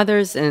surrogate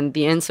mothers, and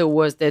the answer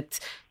was that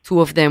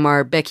 2 of them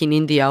are back in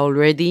India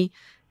already,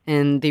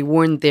 and they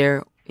weren't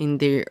there in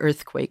the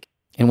earthquake.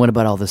 And what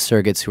about all the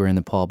surrogates who were in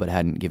Nepal but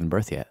hadn't given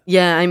birth yet?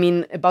 Yeah, I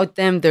mean, about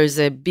them, there's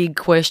a big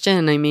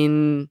question. I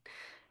mean,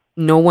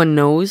 no one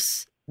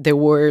knows. There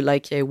were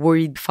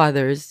worried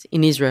fathers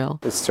in Israel.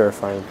 It's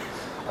terrifying.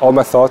 All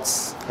my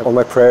thoughts, all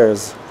my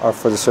prayers are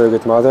for the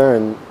surrogate mother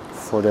and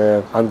for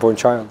the unborn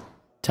child.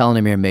 Tal and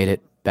Amir made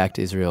it back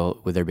to Israel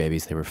with their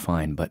babies. They were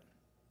fine, but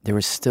there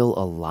was still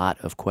a lot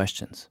of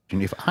questions.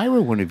 And if I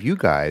were one of you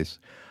guys,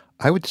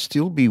 I would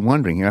still be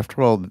wondering,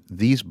 after all,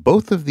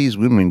 both of these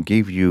women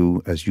gave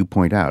you, as you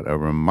point out, a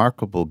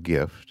remarkable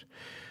gift.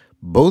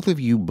 Both of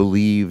you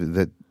believe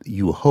that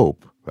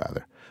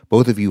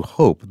both of you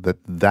hope that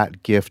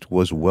that gift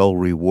was well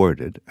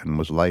rewarded and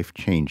was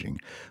life-changing.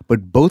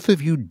 But both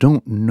of you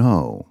don't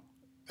know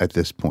at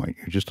this point.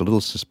 You're just a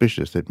little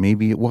suspicious that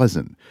maybe it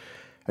wasn't.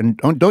 And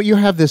don't you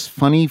have this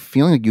funny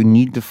feeling like you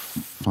need to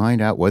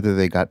find out whether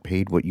they got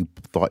paid what you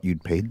thought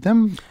you'd paid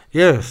them?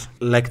 Yes.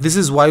 This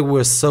is why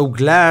we're so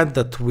glad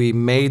that we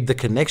made the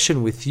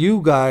connection with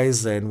you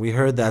guys, and we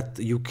heard that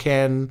you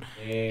can...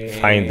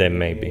 find them,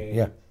 maybe.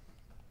 Yeah.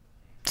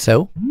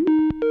 So?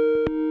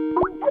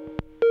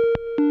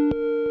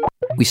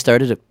 We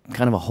started a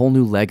whole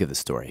new leg of the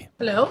story.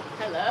 Hello?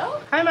 Hello?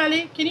 Hi,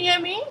 Mali. Can you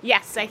hear me?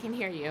 Yes, I can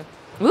hear you.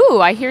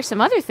 Ooh, I hear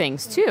some other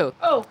things, too.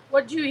 Oh,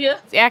 what do you hear?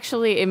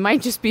 Actually, it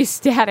might just be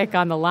static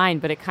on the line,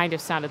 but it kind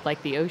of sounded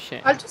like the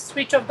ocean. I'll just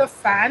switch off the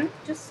fan.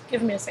 Just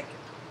give me a second.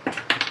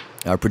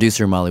 Our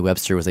producer, Molly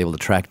Webster, was able to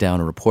track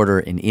down a reporter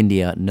in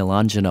India,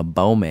 Nilanjana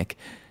Bhaumik,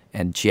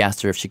 and she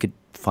asked her if she could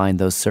find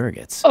those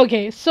surrogates.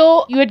 Okay,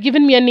 so you had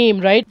given me a name,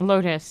 right?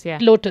 Lotus, yeah.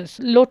 Lotus.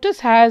 Lotus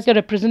has a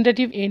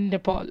representative in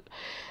Nepal.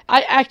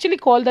 I actually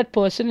called that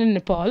person in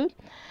Nepal,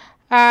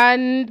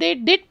 and they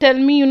did tell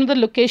me, the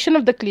location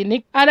of the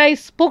clinic. And I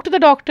spoke to the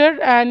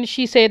doctor, and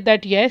she said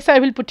that, yes, I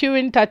will put you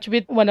in touch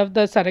with one of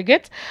the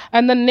surrogates.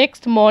 And the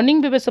next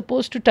morning, we were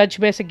supposed to touch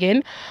base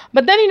again.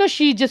 But then,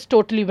 she just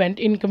totally went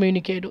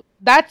incommunicado.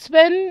 That's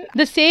when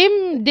the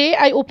same day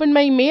I opened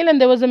my email,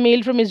 and there was a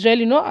mail from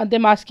Israel,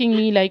 them asking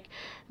me,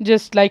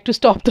 to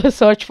stop the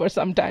search for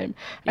some time.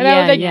 And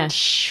I was like,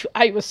 Shh,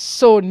 I was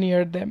so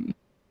near them.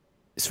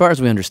 As far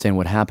as we understand,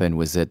 what happened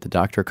was that the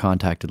doctor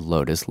contacted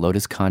Lotus.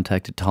 Lotus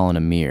contacted Tal and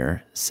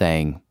Amir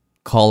saying,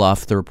 call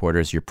off the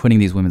reporters. You're putting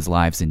these women's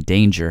lives in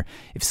danger.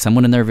 If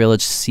someone in their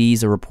village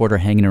sees a reporter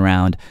hanging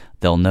around,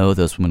 they'll know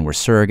those women were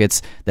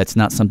surrogates. That's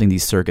not something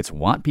these surrogates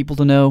want people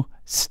to know.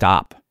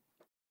 Stop.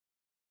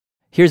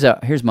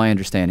 Here's my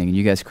understanding, and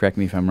you guys correct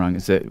me if I'm wrong,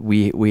 is that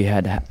we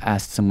had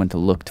asked someone to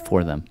look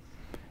for them,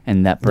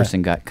 and that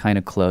person got kind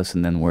of close,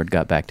 and then word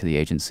got back to the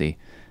agency,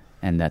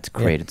 and that's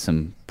created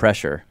some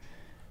pressure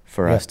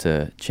for us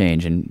to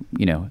change. And,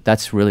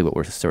 that's really what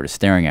we're sort of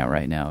staring at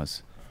right now,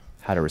 is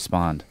how to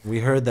respond. We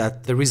heard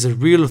that there is a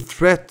real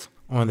threat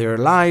on their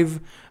life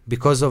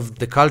because of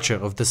the culture,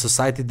 of the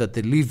society that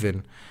they live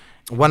in.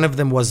 One of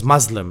them was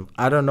Muslim.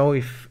 I don't know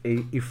if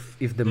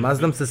the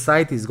Muslim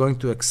society is going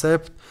to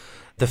accept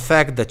the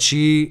fact that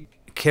she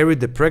carried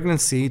the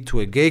pregnancy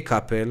to a gay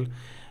couple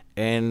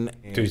and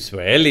to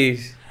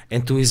Israelis.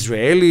 And to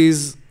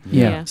Israelis.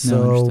 Yeah.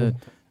 So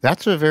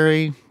that's a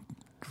very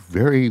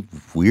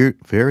weird,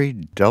 very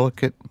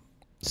delicate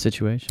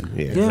situation.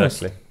 Yeah,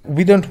 exactly.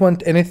 We don't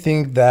want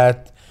anything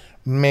that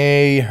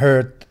may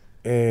hurt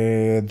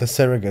the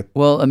surrogate.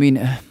 Well, I mean,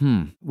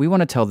 we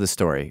want to tell this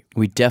story.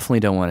 We definitely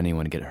don't want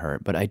anyone to get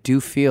hurt, but I do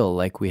feel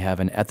like we have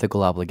an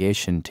ethical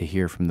obligation to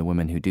hear from the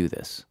women who do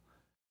this.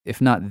 If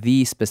not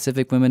the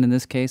specific women in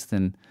this case,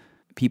 then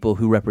people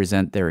who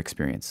represent their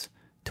experience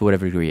to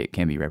whatever degree it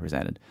can be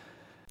represented.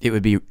 It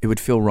would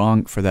feel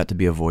wrong for that to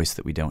be a voice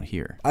that we don't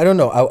hear. I don't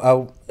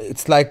know.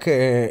 It's like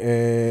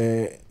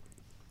it's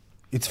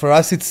for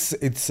us. It's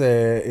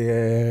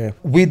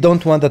we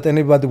don't want that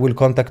anybody will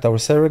contact our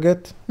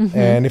surrogate,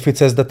 and if it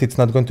says that it's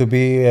not going to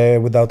be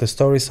without a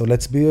story, so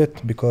let's be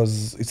it,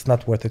 because it's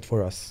not worth it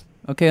for us.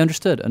 Okay,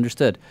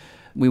 understood.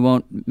 We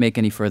won't make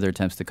any further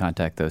attempts to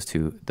contact those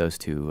two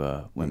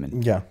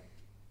women. Yeah.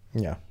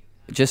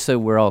 Just so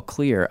we're all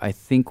clear, I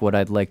think what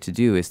I'd like to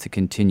do is to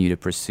continue to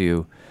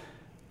pursue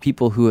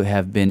people who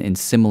have been in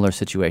similar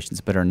situations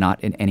but are not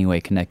in any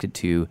way connected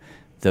to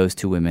those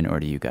two women or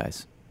to you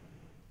guys.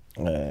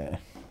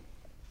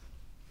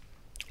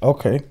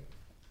 Okay.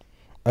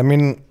 I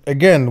mean,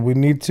 again, we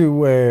need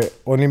to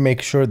only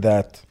make sure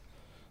that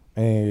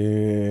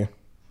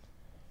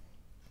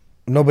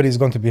nobody's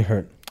going to be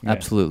hurt. Yeah.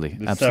 Absolutely.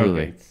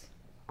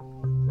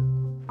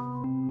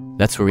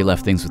 That's where we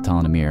left things with Tal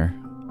and Amir.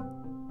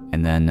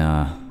 And then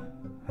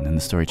the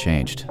story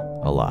changed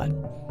a lot.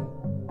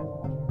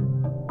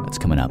 That's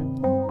coming up.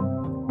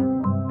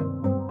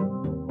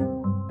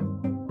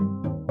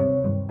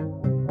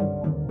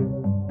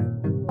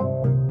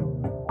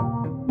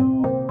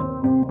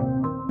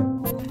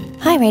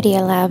 Hi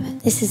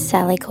Radiolab, this is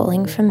Sally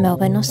calling from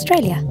Melbourne,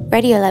 Australia.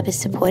 Radiolab is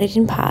supported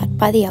in part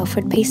by the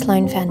Alfred P.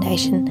 Sloan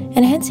Foundation,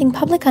 enhancing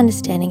public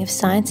understanding of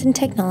science and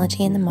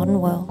technology in the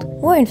modern world.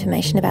 More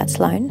information about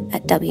Sloan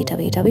at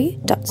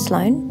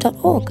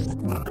www.sloan.org.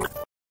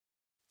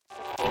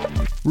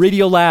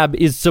 Radiolab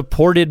is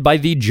supported by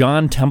the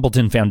John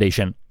Templeton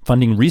Foundation,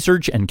 funding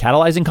research and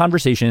catalyzing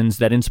conversations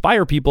that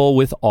inspire people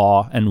with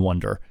awe and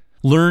wonder.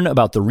 Learn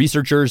about the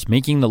researchers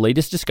making the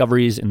latest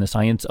discoveries in the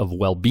science of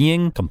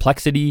well-being,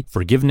 complexity,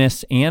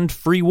 forgiveness, and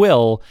free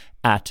will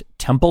at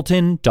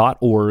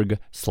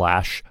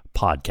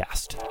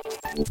templeton.org/podcast.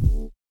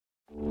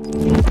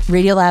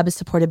 Radiolab is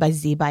supported by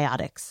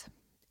ZBiotics.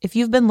 If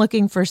you've been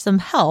looking for some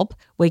help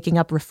waking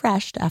up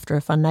refreshed after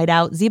a fun night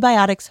out,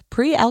 ZBiotics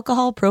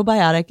pre-alcohol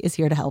probiotic is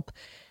here to help.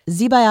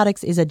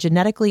 ZBiotics is a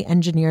genetically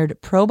engineered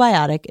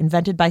probiotic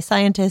invented by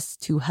scientists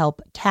to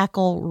help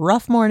tackle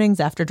rough mornings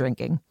after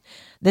drinking.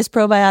 This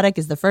probiotic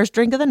is the first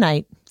drink of the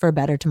night for a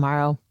better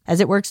tomorrow,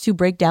 as it works to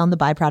break down the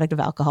byproduct of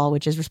alcohol,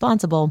 which is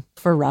responsible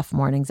for rough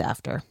mornings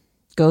after.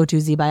 Go to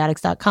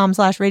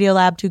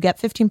zbiotics.com/Radiolab to get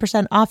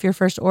 15% off your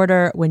first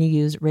order when you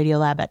use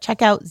Radiolab at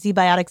checkout.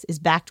 ZBiotics is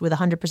backed with a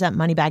 100%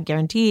 money-back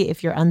guarantee.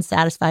 If you're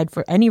unsatisfied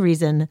for any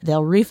reason,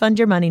 they'll refund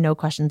your money, no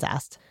questions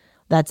asked.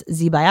 That's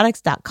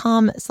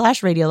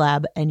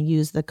zbiotics.com/Radiolab and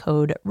use the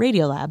code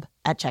Radiolab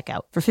at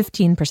checkout for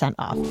 15%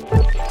 off.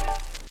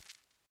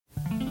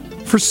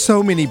 For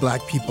so many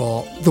Black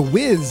people, The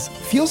Wiz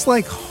feels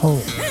like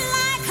home.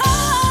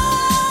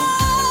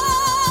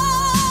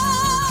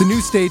 The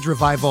new stage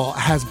revival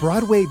has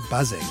Broadway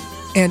buzzing,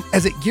 and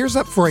as it gears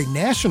up for a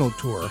national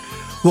tour,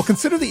 we'll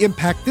consider the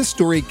impact this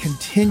story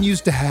continues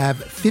to have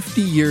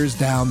 50 years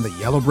down the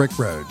yellow brick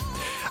road.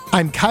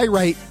 I'm Kai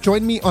Wright.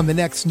 Join me on the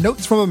next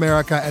Notes from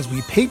America as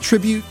we pay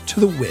tribute to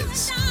The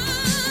Wiz.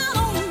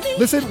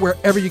 Listen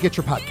wherever you get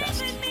your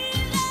podcasts.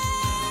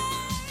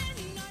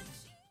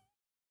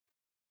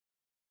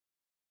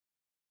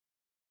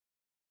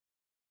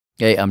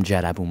 Hey, I'm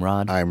Jad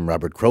Abumrad. I'm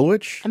Robert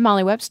Krulwich. I'm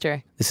Molly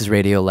Webster. This is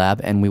Radiolab,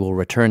 and we will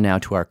return now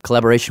to our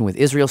collaboration with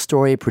Israel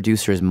Story,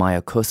 producers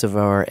Maya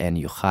Kosovar and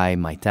Yochai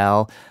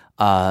Maital.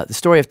 The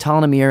story of Tal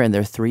and Amir and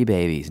their 3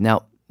 babies.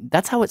 Now,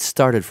 that's how it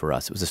started for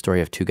us. It was a story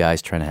of 2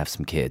 guys trying to have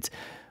some kids.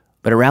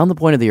 But around the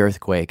point of the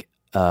earthquake,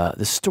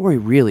 the story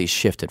really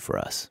shifted for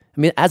us. I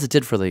mean, as it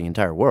did for the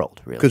entire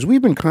world, really. Because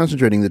we've been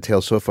concentrating the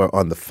tale so far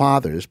on the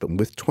fathers, but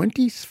with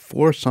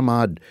 24 some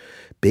odd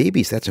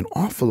babies, that's an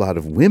awful lot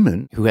of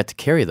women who had to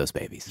carry those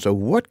babies. So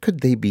what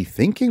could they be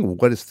thinking?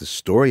 What is the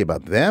story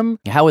about them?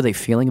 How are they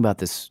feeling about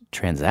this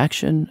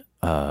transaction?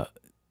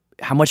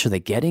 How much are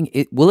they getting?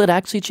 Will it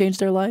actually change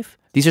their life?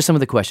 These are some of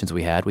the questions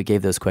we had. We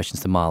gave those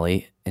questions to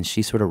Molly, and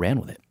she sort of ran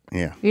with it.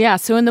 Yeah. Yeah,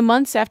 so in the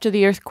months after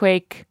the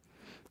earthquake,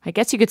 I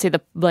guess you could say the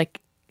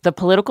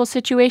political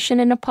situation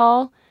in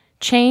Nepal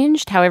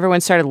changed, how everyone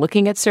started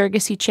looking at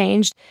surrogacy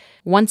changed.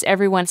 Once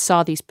everyone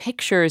saw these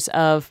pictures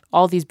of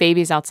all these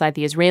babies outside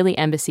the Israeli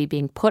embassy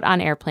being put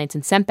on airplanes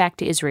and sent back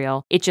to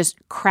Israel, it just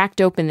cracked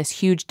open this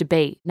huge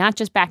debate, not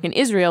just back in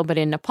Israel, but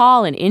in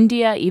Nepal and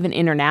India, even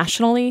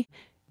internationally.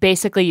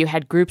 Basically, you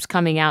had groups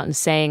coming out and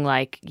saying,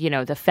 like, you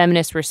know, the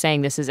feminists were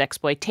saying this is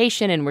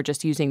exploitation and we're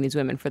just using these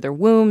women for their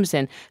wombs.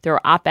 And there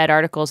were op-ed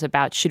articles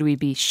about, should we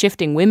be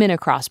shifting women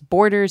across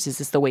borders? Is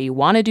this the way you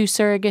want to do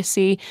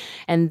surrogacy?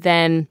 And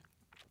then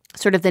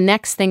sort of the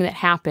next thing that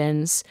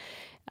happens,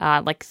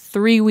 like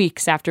 3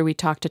 weeks after we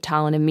talked to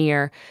Tal and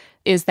Amir,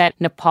 is that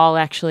Nepal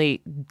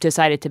actually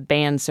decided to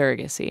ban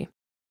surrogacy.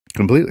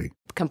 Completely.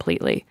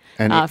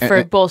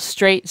 For both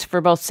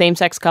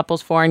same-sex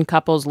couples, foreign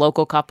couples,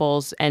 local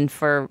couples, and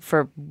for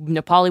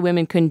Nepali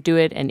women couldn't do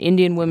it, and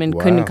Indian women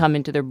couldn't come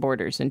into their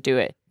borders and do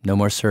it. No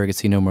more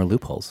surrogacy, no more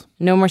loopholes.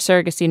 No more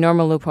surrogacy, no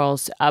more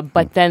loopholes.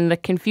 But then the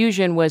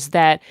confusion was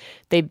that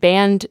they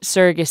banned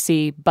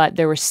surrogacy, but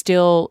there were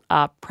still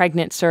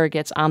pregnant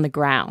surrogates on the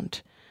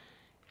ground.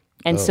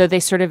 And so they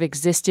sort of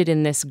existed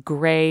in this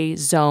gray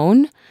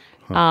zone.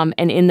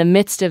 And in the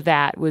midst of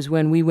that was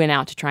when we went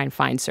out to try and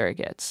find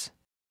surrogates.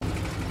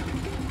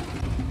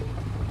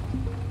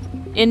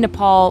 In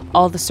Nepal,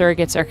 all the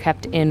surrogates are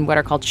kept in what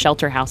are called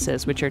shelter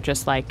houses, which are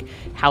just like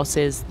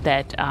houses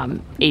that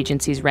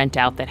agencies rent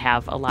out that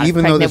have a lot of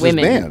pregnant women. Even though this is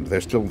banned,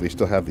 they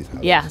still have these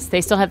houses. Yes,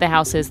 they still have the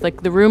houses.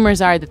 Like, the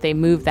rumors are that they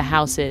moved the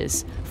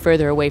houses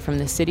further away from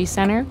the city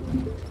center,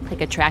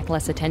 like attract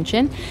less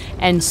attention.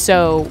 And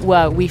so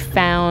we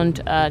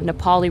found a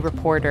Nepali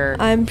reporter.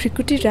 I'm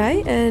Prikuti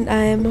Rai, and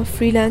I am a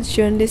freelance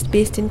journalist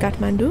based in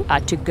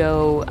Kathmandu. To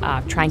go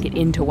try and get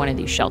into one of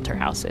these shelter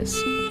houses.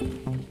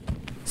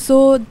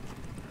 So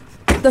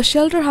the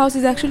shelter house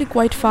is actually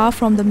quite far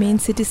from the main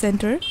city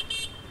center,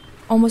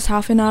 almost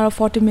half an hour or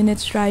 40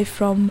 minutes drive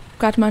from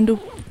Kathmandu.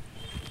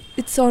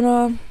 It's on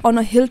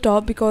a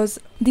hilltop because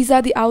these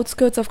are the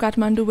outskirts of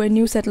Kathmandu where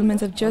new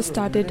settlements have just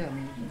started.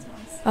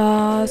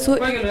 So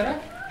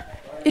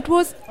it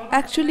was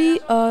actually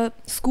a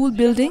school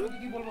building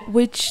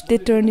which they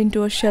turned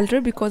into a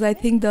shelter because I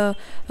think the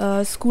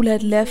school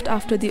had left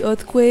after the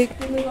earthquake.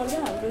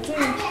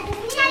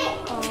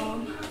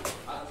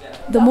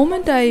 The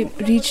moment I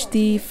reached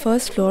the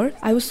first floor,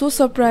 I was so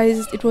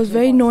surprised. It was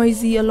very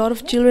noisy, a lot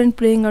of children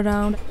playing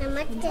around.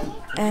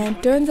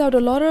 And turns out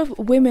a lot of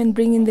women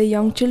bring in their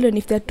young children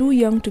if they're too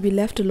young to be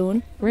left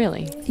alone.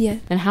 Really? Yeah.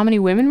 And how many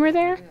women were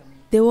there?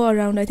 There were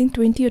around, I think,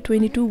 20 or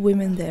 22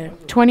 women there.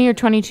 20 or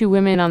 22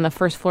 women on the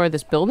first floor of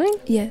this building?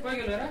 Yeah.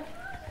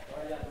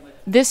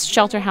 This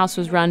shelter house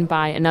was run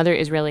by another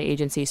Israeli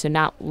agency, so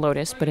not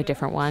Lotus, but a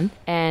different one.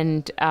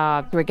 And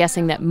we're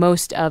guessing that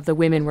most of the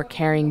women were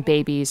carrying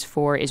babies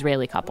for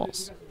Israeli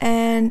couples.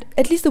 And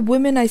at least the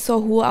women I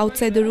saw who were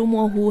outside the room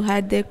or who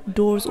had their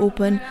doors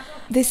open,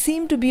 they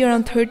seemed to be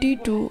around 30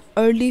 to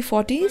early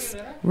 40s.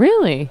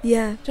 Really?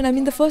 Yeah. And I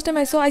mean, the first time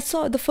I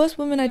saw the first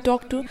woman I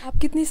talked to, "Aap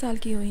kitni saal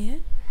ki hui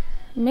hain?"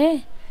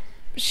 Me?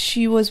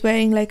 She was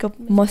wearing like a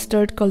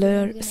mustard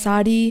color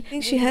sari. I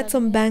think she had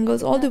some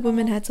bangles. All the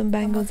women had some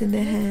bangles in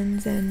their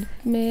hands. And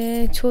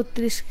मैं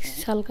 36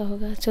 साल का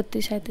होगा,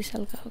 36-37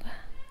 साल का होगा.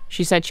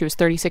 She said she was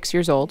 36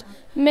 years old.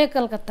 मैं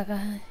कलकत्ता का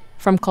है.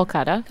 From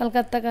Kolkata.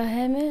 कलकत्ता का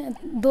है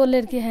मैं. 2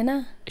 लड़की है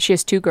ना. She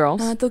has 2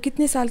 girls. हाँ, तो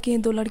कितने साल की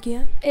हैं 2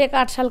 लड़कियाँ? एक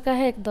 8 साल का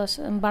है, एक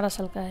 12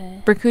 साल का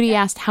है. Berkouti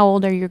asked, how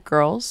old are your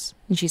girls?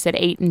 And she said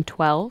 8 and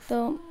 12.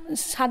 तो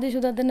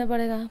शादीशुदा देना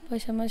पड़ेगा,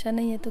 पैसा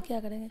नहीं है तो क्या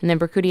करेंगे? And then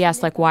Berkouti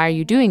asked, like, why are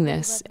you doing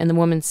this? And the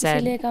woman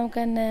said, इसलिए काम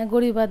करना है,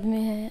 गरीब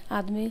आदमी है,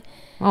 आदमी.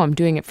 Oh, I'm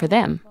doing it for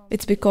them.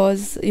 It's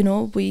because,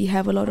 we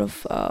have a lot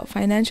of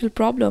financial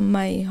problem.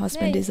 My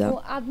husband is a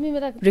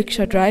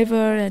rickshaw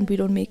driver and we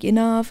don't make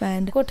enough.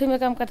 And कोठी में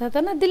काम करता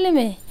था ना दिल्ली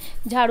में,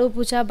 झाड़ू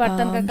पोछा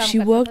बर्तन का काम. She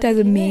worked as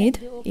a maid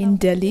in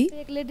Delhi.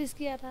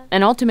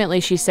 And ultimately,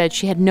 she said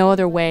she had no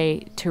other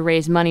way to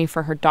raise money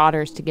for her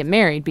daughters to get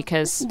married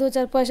because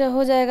 2-4 पैसा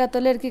हो जाएगा तो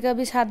लड़की का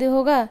भी शादी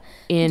होगा.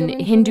 In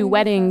Hindu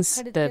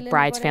weddings, the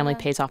bride's family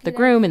pays off the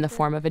groom in the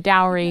form of a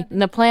dowry.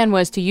 And the plan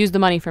was to use the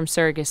money from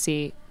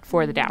surrogacy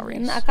for the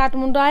dowries.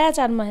 Kathmandu आया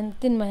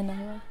 3 महीना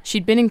हुआ.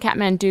 She'd been in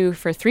Kathmandu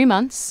for 3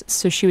 months,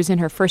 so she was in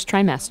her first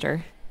trimester.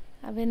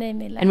 अभी नहीं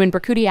मिला. And when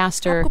Berkouti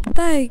asked her, आपको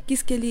पता है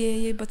किसके लिए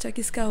ये बच्चा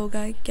किसका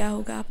होगा, क्या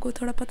होगा, आपको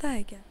थोड़ा पता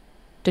है क्या?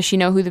 Does she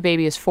know who the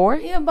baby is for?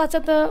 ये बच्चा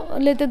तो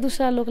लेते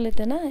दूसरा लोग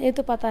लेते ना, ये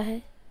तो पता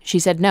है. She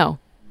said no.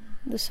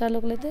 दूसरा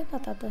लोग लेते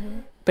पता तो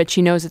है. But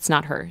she knows it's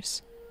not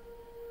hers.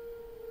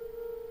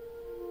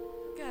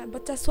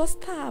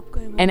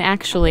 And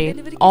actually,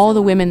 all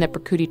the women that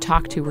Berkouti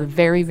talked to were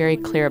very, very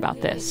clear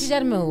about this.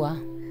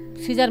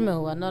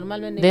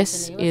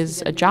 This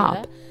is a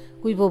job.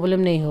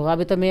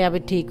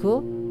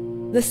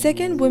 The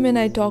second woman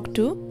I talked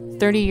to,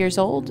 30 years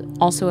old,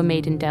 also a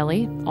maid in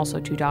Delhi, also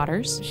 2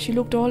 daughters. She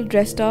looked all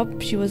dressed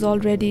up. She was all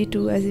ready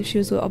to, as if she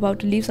was about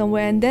to leave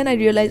somewhere. And then I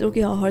realized,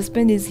 okay, her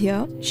husband is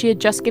here. She had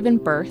just given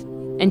birth.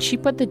 And she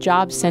put the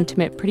job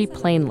sentiment pretty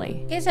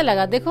plainly.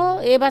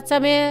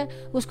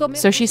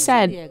 So she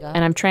said,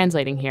 and I'm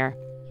translating here,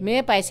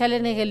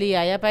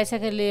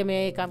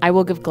 I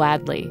will give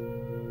gladly.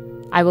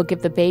 I will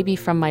give the baby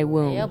from my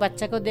womb.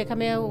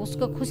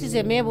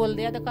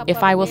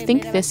 If I will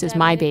think this is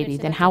my baby,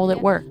 then how will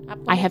it work?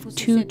 I have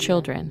 2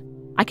 children.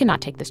 I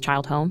cannot take this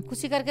child home.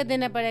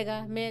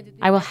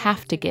 I will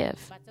have to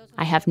give.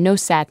 I have no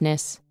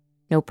sadness,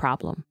 no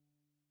problem.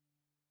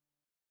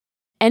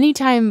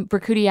 Anytime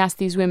Berkouti asked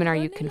these women, are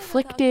you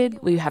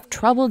conflicted? Will you have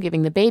trouble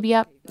giving the baby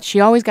up? She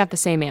always got the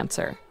same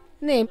answer.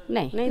 No.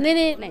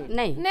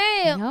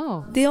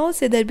 They all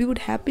said that we would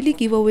happily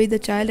give away the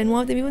child, and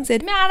one of them even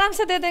said,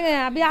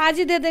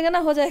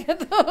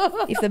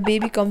 if the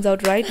baby comes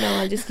out right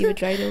now, I'll just give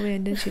it right away.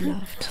 And then she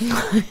laughed.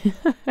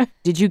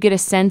 Did you get a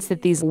sense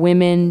that these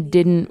women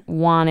didn't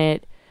want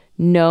it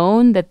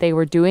known that they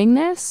were doing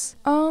this?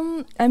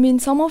 I mean,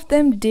 some of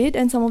them did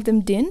and some of them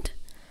didn't.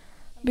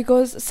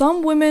 Because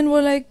some women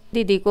were like,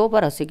 they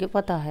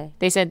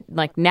said,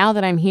 like, now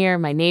that I'm here,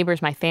 my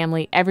neighbors, my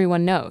family,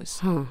 everyone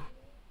knows.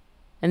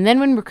 And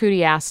then when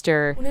Berkouti asked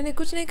her, did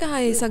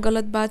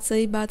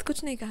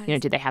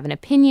they have an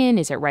opinion?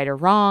 Is it right or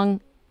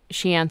wrong?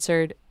 She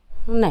answered,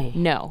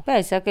 no.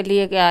 I'm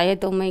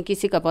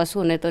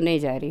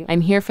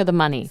here for the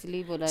money.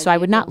 So I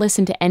would not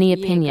listen to any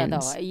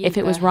opinions. If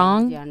it was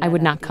wrong, I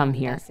would not come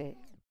here.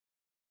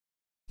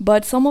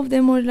 But some of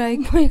them were like,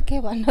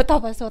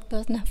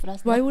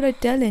 why would I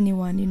tell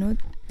anyone,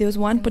 There was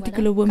one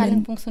particular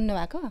woman,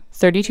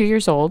 32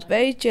 years old,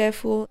 very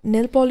cheerful,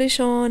 nail polish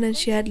on, and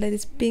she had like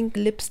this pink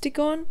lipstick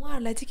on.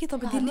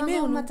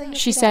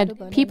 She said,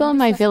 people in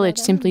my village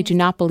simply do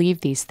not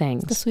believe these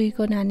things.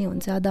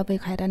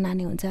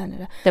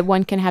 That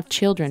one can have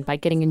children by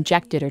getting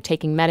injected or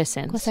taking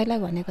medicines.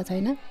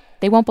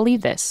 They won't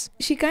believe this.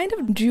 She kind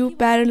of drew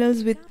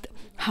parallels with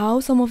how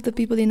some of the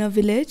people in her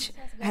village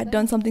had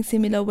done something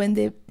similar when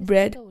they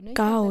bred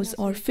cows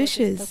or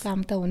fishes.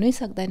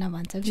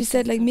 She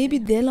said, like, maybe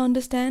they'll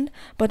understand,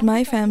 but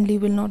my family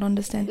will not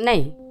understand.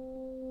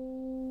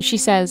 She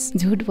says,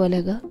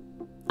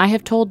 I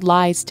have told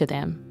lies to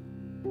them.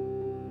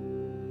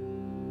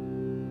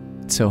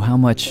 So how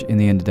much in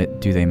the end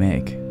do they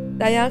make?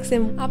 I asked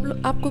them,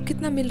 "Aapko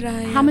kitna mil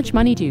raha hai?" How much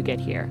money do you get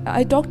here?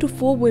 I talked to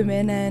 4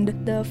 women and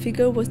the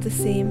figure was the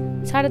same.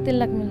 3.5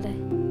 lakh मिल रहा है.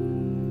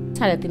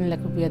 3.5 लाख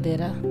रुपया दे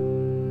रहा.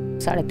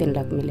 3.5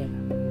 लाख मिलेगा.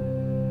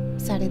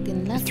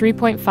 3.5 lakh.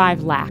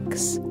 3.5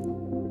 lakhs.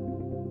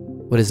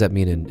 What does that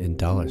mean in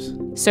dollars?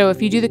 So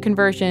if you do the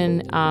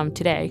conversion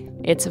today,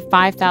 it's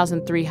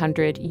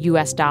 $5,300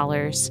 US.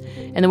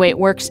 And the way it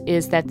works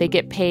is that they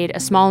get paid a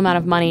small amount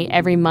of money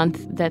every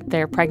month that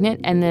they're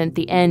pregnant, and then at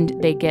the end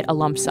they get a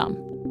lump sum.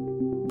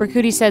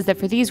 Berkouti says that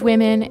for these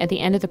women, at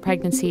the end of the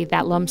pregnancy,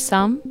 that lump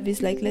sum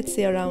is like, let's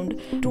say, around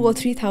 $2,000 or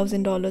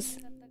 $3,000.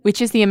 Which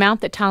is the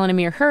amount that Tal and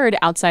Amir heard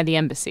outside the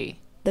embassy.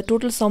 The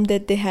total sum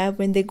that they have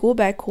when they go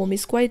back home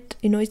is quite,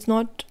 it's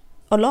not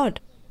a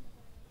lot.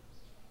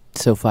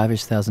 So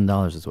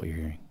 $5,000 is what you're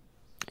hearing?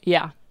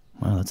 Yeah.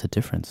 Wow, that's a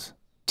difference.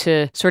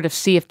 To sort of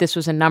see if this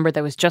was a number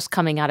that was just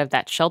coming out of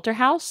that shelter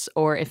house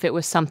or if it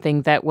was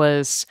something that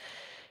was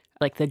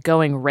like the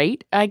going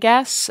rate, I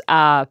guess.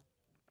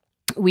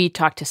 We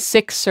talked to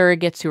 6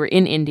 surrogates who were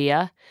in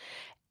India.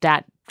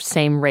 That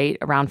same rate,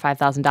 around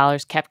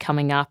 $5,000, kept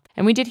coming up.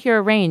 And we did hear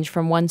a range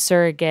from one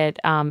surrogate,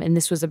 and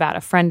this was about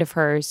a friend of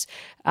hers.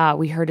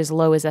 We heard as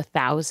low as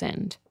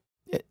 $1,000.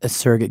 A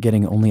surrogate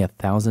getting only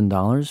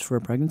 $1,000 for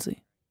a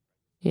pregnancy?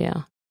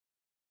 Yeah.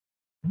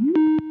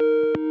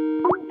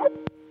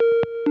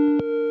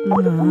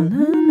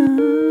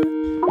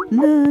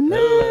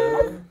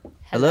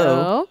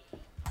 Hello.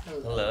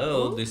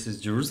 Hello, this is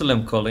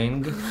Jerusalem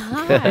calling.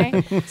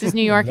 Hi. This is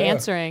New York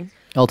answering.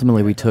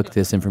 Ultimately, we took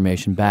this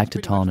information back to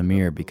Tal and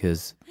Amir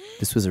because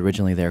this was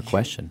originally their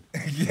question.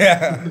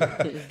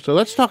 Yeah. So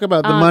let's talk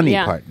about the money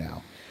part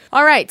now.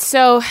 All right.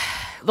 So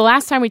the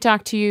last time we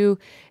talked to you,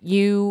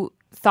 you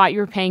thought you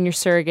were paying your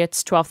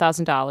surrogates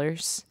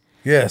 $12,000.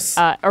 Yes.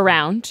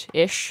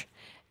 Around-ish.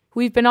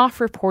 We've been off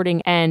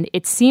reporting, and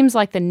it seems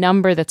like the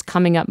number that's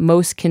coming up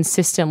most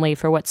consistently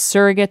for what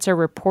surrogates are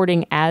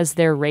reporting as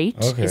their rate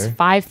is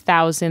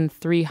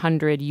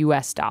 $5,300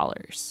 US.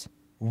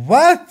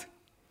 What?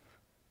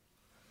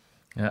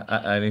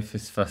 אני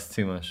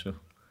פספסתי משהו.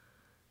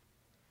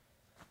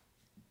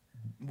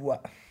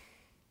 What?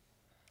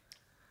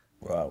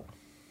 Wow.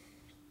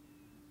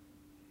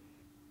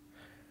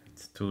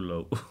 It's too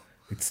low.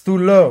 It's too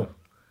low.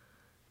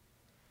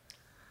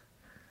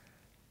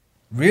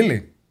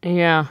 Really?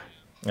 Yeah.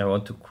 I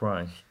want to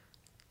cry.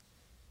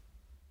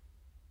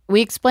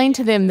 We explained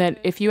to them that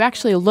if you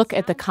actually look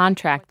at the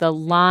contract, the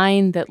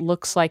line that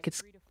looks like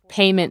it's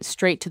payment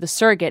straight to the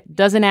surrogate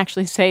doesn't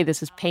actually say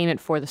this is payment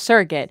for the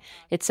surrogate.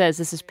 It says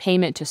this is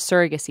payment to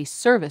surrogacy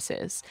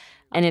services.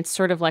 And it's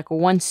sort of like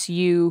once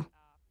you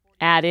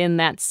add in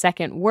that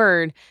second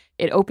word,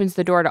 it opens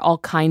the door to all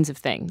kinds of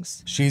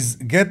things. She's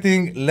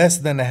getting less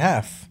than a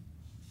half.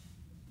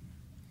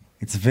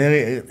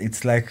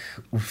 It's like,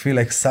 we feel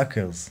like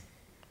suckers.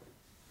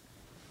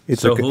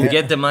 So who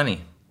get the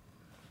money?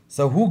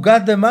 So who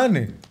got the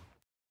money?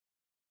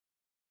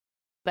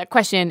 That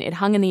question, it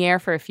hung in the air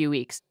for a few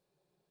weeks.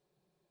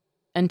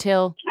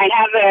 Until I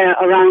have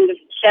around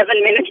 7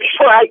 minutes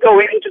before I go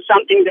into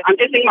something. I'm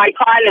just in my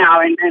car now.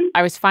 And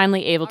I was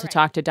finally able to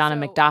talk to Donna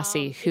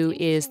McDossie, who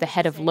is the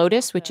head of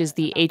Lotus, which is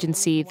the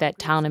agency that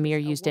Tal and Amir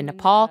used in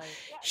Nepal.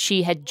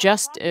 She had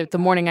just, the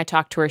morning I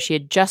talked to her, she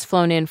had just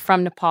flown in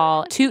from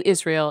Nepal to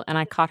Israel, and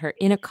I caught her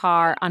in a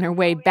car on her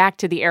way back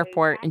to the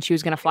airport, and she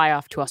was going to fly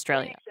off to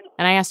Australia.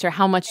 And I asked her,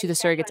 how much do the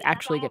surrogates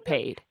actually get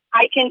paid?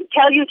 I can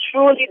tell you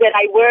truly that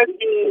I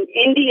worked in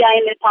India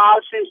and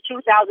Nepal since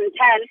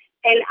 2010,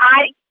 and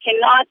I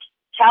cannot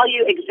tell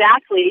you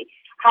exactly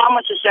how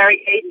much a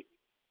surrogate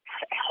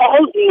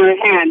holds in her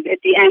hand at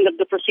the end of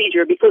the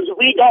procedure because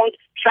we don't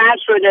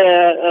transfer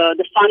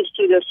the funds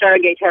to the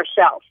surrogate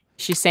herself.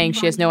 She's saying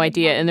she has no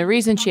idea. And the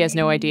reason she has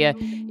no idea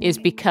is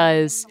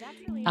because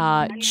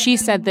she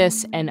said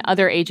this, and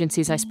other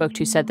agencies I spoke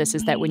to said this,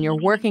 is that when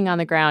you're working on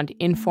the ground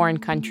in foreign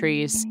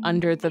countries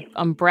under the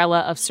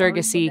umbrella of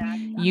surrogacy,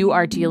 you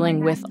are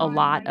dealing with a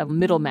lot of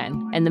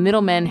middlemen. And the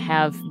middlemen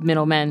have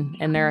middlemen,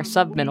 and there are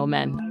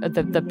sub-middlemen.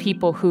 The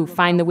people who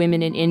find the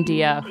women in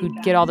India, who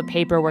get all the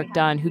paperwork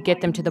done, who get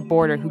them to the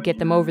border, who get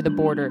them over the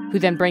border, who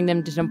then bring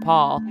them to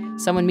Nepal.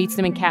 Someone meets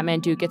them in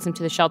Kathmandu, gets them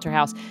to the shelter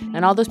house.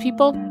 And all those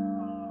people,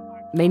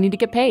 they need to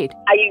get paid.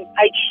 I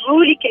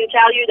truly can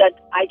tell you that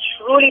I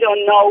truly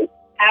don't know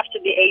after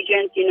the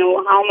agent,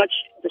 how much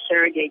the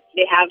surrogate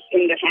they have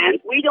in their hand.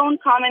 We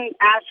don't come and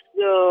ask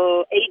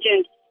the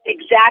agent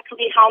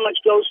exactly how much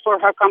goes for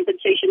her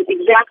compensation,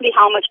 exactly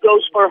how much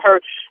goes for her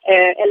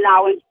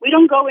allowance. We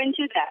don't go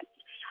into that.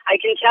 I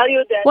can tell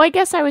you that. Well, I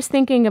guess I was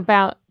thinking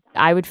about,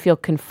 I would feel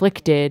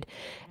conflicted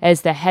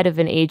as the head of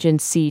an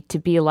agency to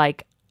be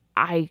like,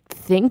 I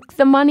think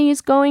the money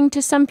is going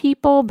to some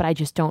people, but I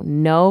just don't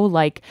know.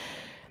 Like,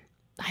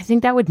 I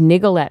think that would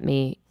niggle at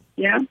me.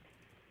 Yeah.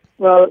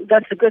 Well,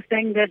 that's a good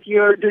thing that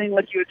you're doing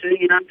what you're doing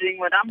and I'm doing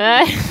what I'm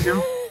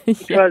doing,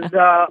 Because,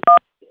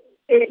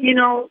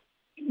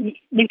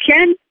 you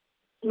can't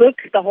look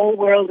at the whole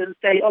world and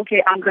say,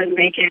 okay, I'm going to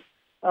make it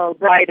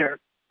brighter.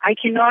 I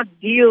cannot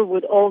deal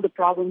with all the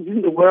problems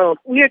in the world.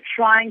 We are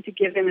trying to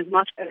give them as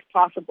much as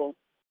possible.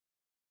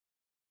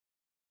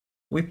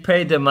 We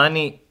pay the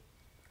money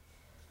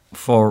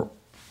for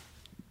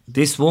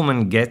this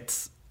woman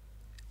gets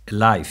a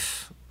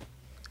life,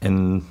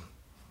 and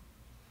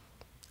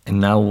And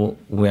now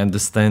we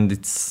understand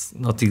it's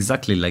not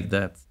exactly like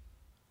that.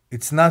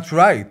 It's not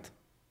right.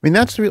 I mean,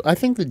 that's the real. I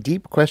think the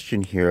deep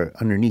question here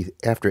underneath,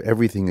 after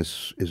everything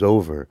is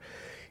over,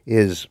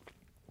 is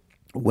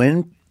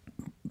when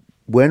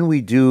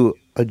we do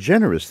a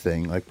generous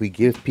thing, like we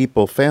give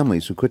people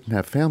families who couldn't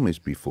have families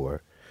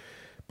before,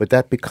 but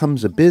that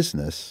becomes a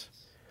business.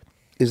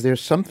 Is there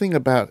something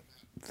about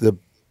the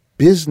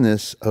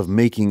business of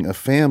making a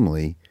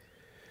family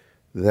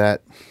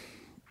that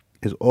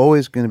is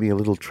always going to be a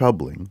little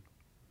troubling?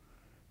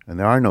 And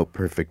there are no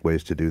perfect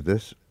ways to do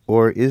this.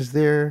 Or is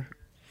there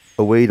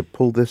a way to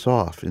pull this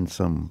off in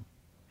some...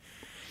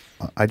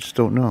 I just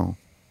don't know.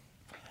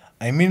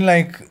 I mean,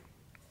 like,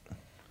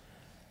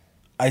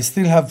 I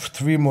still have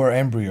 3 more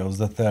embryos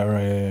that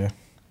are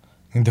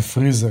in the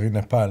freezer in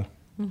Nepal.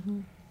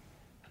 Mm-hmm.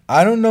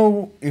 I don't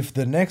know if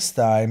the next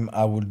time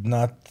I would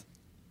not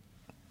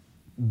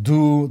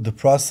do the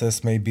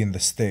process maybe in the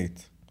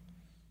state.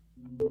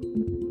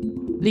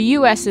 The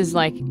U.S. is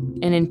like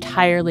an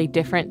entirely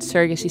different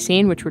surrogacy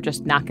scene, which we're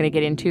just not going to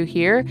get into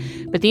here.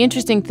 But the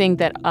interesting thing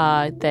that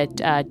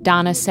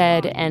Donna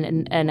said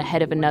and a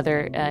head of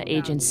another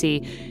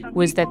agency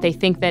was that they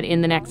think that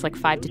in the next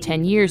 5 to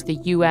 10 years, the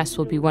U.S.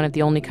 will be one of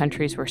the only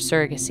countries where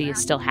surrogacy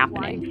is still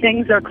happening.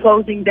 Things are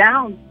closing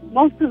down.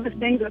 Most of the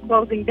things are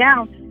closing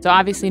down. So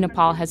obviously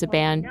Nepal has a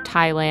ban,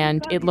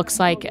 Thailand. It looks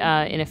like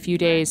in a few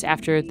days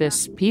after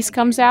this piece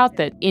comes out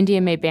that India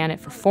may ban it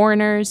for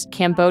foreigners.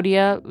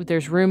 Cambodia,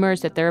 there's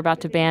rumors that they're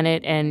about to ban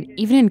it. And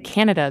even in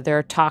Canada, there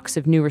are talks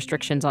of new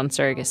restrictions on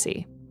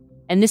surrogacy.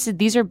 And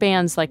these are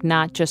bans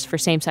not just for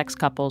same-sex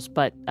couples,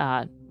 but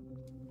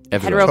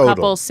hetero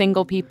couples,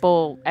 single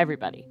people,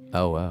 everybody.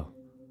 Oh, wow.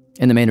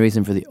 And the main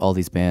reason for all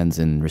these bans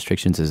and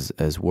restrictions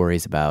is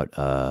worries about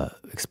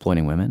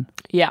exploiting women?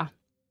 Yeah.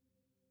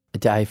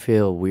 I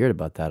feel weird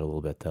about that a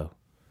little bit, though.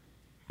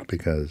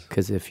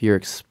 Because if you're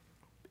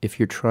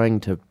trying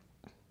to,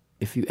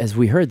 as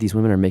we heard, these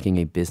women are making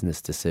a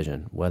business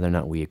decision. Whether or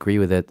not we agree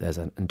with it as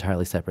an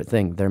entirely separate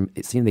thing,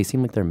 they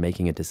seem like they're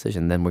making a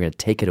decision. Then we're going to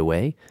take it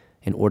away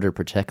in order to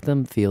protect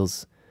them.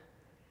 Feels,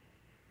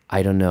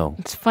 I don't know.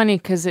 It's funny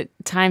because at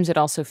times it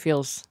also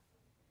feels.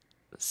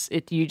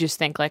 You just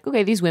think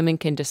okay, these women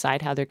can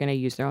decide how they're going to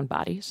use their own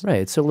bodies.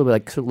 Right. It's a little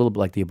bit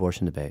like the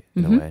abortion debate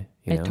in a way.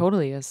 It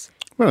totally is.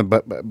 Well,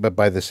 but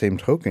by the same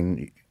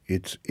token,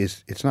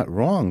 it's not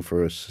wrong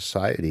for a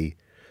society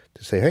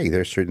to say, hey,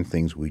 there are certain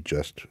things we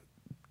just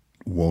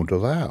won't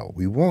allow.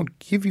 We won't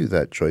give you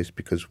that choice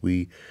because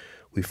we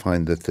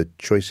find that the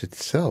choice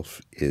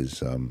itself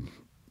is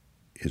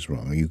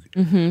wrong.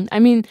 I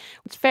mean,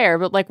 it's fair,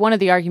 but one of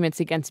the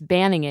arguments against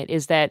banning it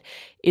is that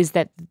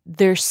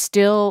there's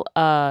still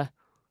a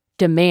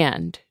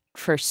demand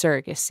for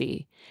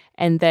surrogacy,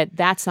 and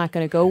that's not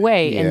going to go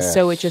away, and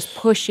so it just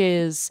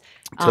pushes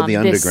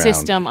this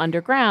system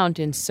underground,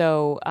 and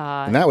so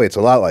and that way it's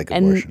a lot like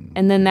abortion,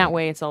 and then that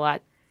way it's a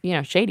lot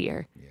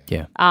shadier.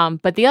 Yeah.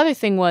 But the other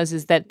thing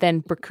is that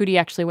then Berkouti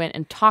actually went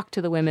and talked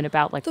to the women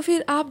about तो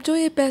फिर आप जो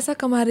ये पैसा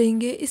कमा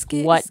रहेंगे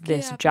इसके what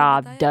this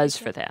job does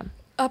for them.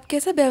 आप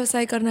कैसा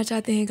व्यवसाय करना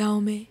चाहते हैं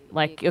गांव में?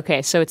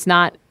 Okay, so it's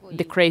not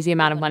the crazy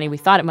amount of money we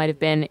thought it might have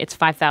been. It's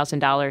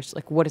 $5,000.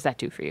 What does that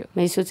do for you?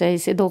 मैं सोचा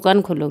इसे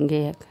दुकान खोलूंगी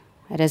एक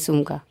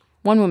रेशम का.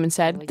 One woman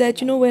said that,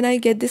 when I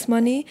get this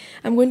money,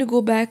 I'm going to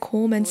go back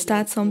home and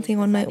start something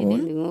on my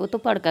own.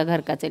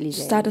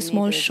 Start a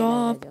small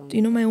shop,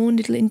 my own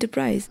little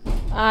enterprise. The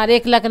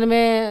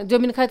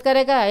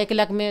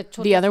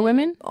other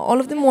women?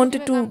 All of them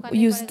wanted to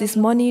use this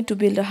money to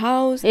build a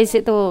house, buy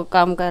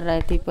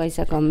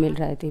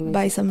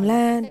some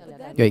land.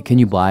 Wait, can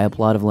you buy a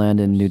plot of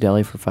land in New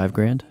Delhi for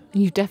 $5,000?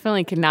 You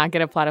definitely could not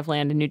get a plot of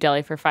land in New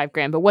Delhi for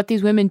 $5,000. But what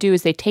these women do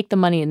is they take the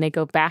money and they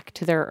go back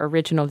to their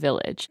original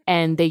village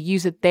and they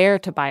use it there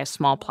to buy a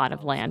small plot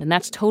of land. And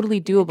that's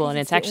totally doable, and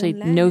it's actually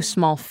no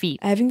small feat.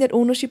 Having that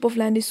ownership of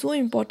land is so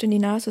important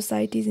in our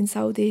societies in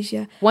South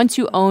Asia. Once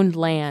you own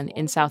land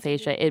in South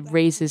Asia, it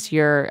raises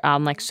your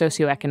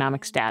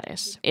socioeconomic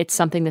status. It's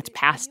something that's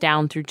passed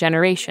down through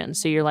generations.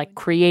 So you're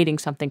creating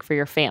something for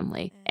your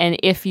family. And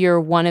if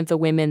you're one of the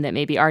women that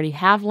maybe already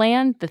have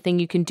land, the thing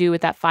you can do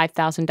with that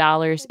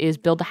 $5,000 is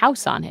build a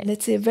house on it.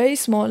 Let's say very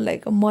small,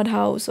 like a mud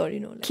house or,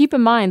 Keep in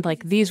mind,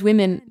 these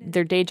women,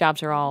 their day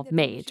jobs are all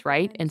maids,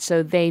 right? And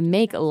so they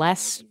make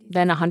less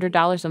than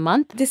 $100 a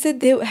month. They said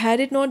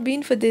had it not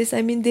been for this,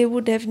 they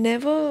would have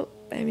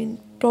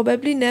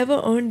probably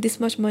never earned this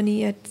much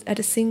money at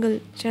a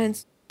single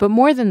chance. But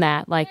more than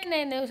that, when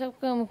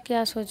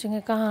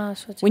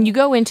you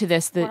go into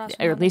this,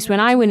 or at least when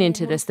I went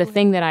into this, the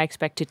thing that I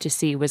expected to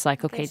see was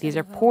okay, these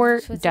are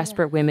poor,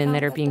 desperate women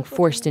that are being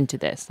forced into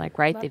this,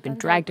 right? They've been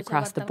dragged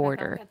across the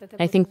border.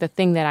 I think the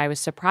thing that I was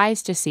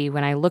surprised to see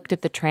when I looked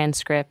at the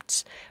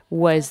transcripts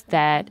was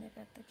that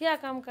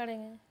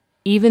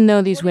even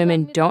though these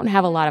women don't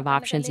have a lot of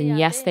options, and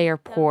yes, they are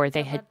poor,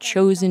 they had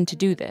chosen to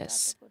do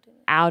this.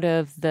 Out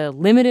of the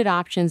limited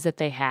options that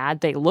they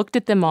had, they looked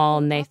at them all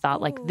and they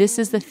thought, this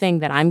is the thing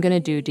that I'm going to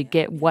do to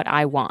get what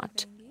I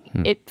want.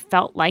 It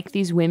felt like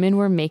these women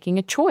were making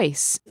a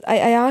choice.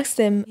 I asked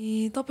them,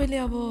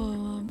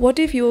 what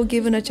if you were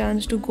given a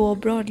chance to go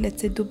abroad,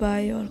 let's say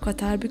Dubai or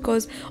Qatar,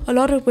 because a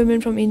lot of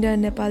women from India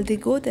and Nepal, they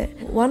go there.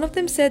 One of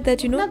them said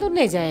that,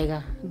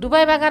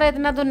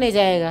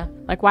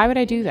 Like, why would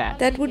I do that?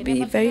 That would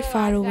be very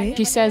far away.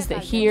 She says that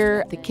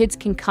here, the kids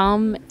can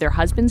come, their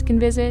husbands can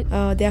visit.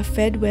 They are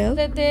fed well.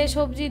 The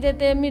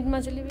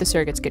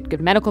surrogates get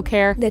good medical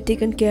care. They're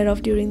taken care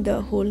of during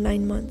the whole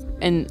 9 months.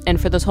 And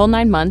for those whole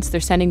 9 months,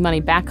 they're sending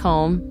money back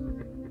home.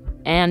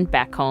 And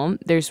back home,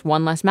 there's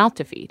one less mouth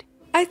to feed.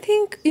 I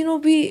think,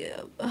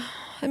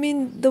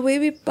 the way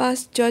we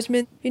pass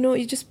judgment,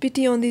 you just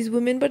pity on these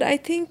women. But I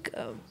think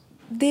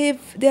they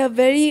are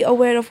very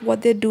aware of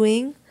what they're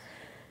doing.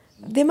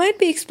 They might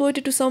be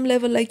exploited to some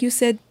level, like you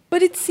said.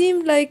 But it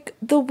seemed like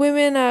the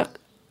women are,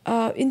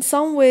 in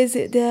some ways,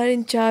 they are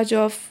in charge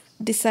of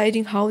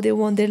deciding how they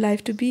want their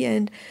life to be.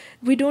 And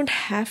we don't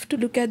have to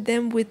look at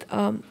them with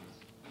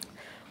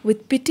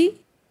pity.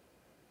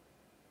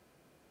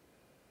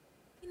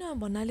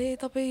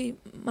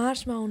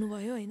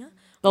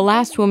 The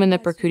last woman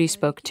that Berkhuti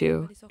spoke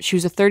to, she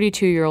was a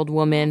 32-year-old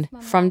woman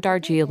from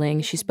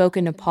Darjeeling. She spoke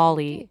in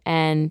Nepali,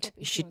 and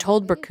she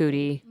told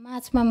Berkhuti,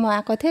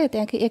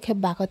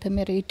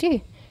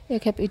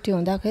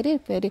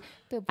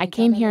 I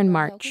came here in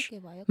March.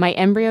 My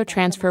embryo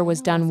transfer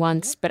was done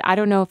once, but I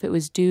don't know if it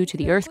was due to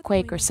the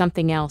earthquake or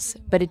something else,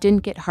 but it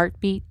didn't get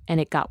heartbeat and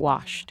it got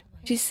washed.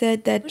 She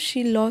said that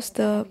she lost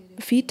the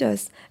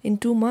fetus in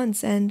 2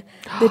 months and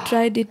they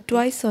tried it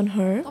twice on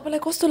her.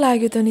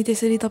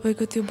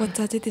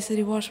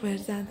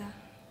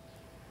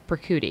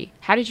 Berkhuti,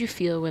 how did you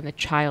feel when the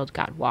child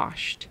got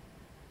washed?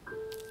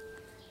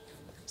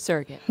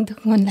 Surrogate.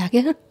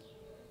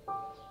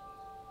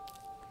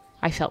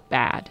 I felt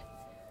bad.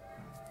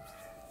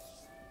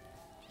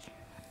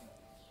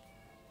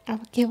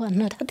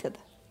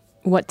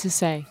 What to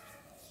say?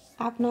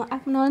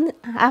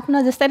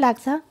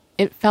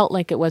 It felt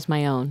like it was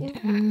my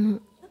own.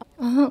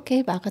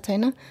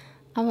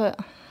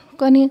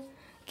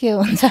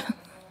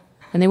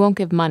 And they won't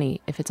give money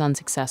if it's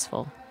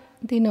unsuccessful.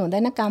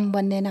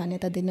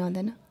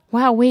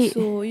 Wow, wait.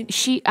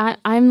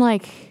 I'm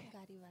like,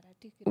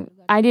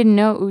 I didn't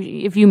know.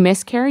 If you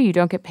miscarry, you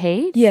don't get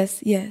paid?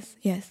 Yes.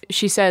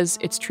 She says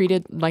it's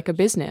treated like a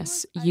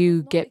business.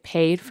 You get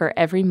paid for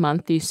every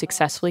month you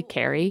successfully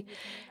carry.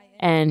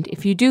 And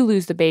if you do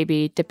lose the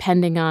baby,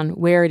 depending on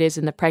where it is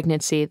in the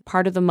pregnancy,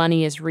 part of the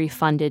money is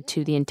refunded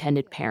to the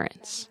intended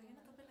parents.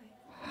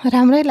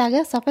 Surrogate.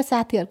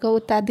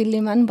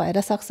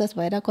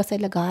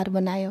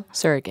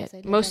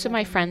 Most of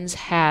my friends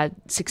had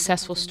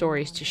successful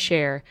stories to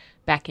share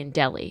back in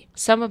Delhi.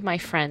 Some of my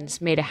friends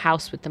made a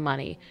house with the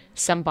money.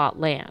 Some bought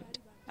land.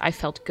 I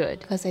felt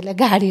good.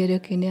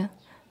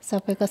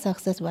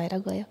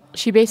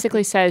 She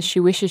basically says she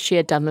wishes she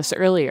had done this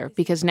earlier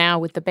because now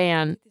with the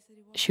ban,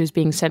 she was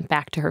being sent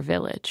back to her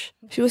village.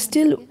 She was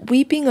still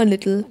weeping a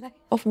little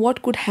of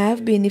what could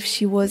have been if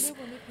she was,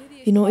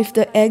 if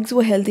the eggs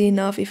were healthy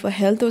enough, if her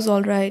health was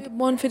all right.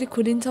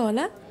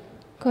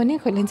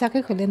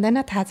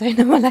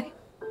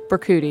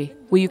 Berkhuti,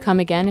 will you come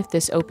again if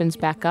this opens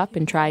back up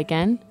and try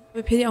again?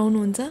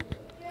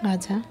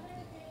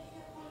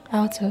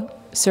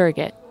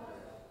 Surrogate.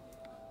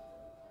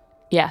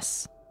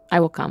 Yes, I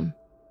will come.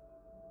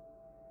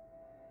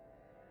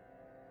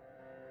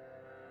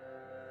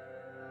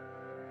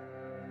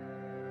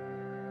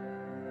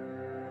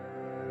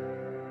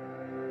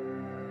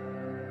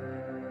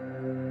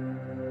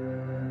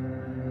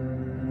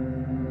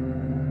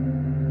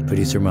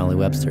 Producer Molly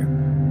Webster.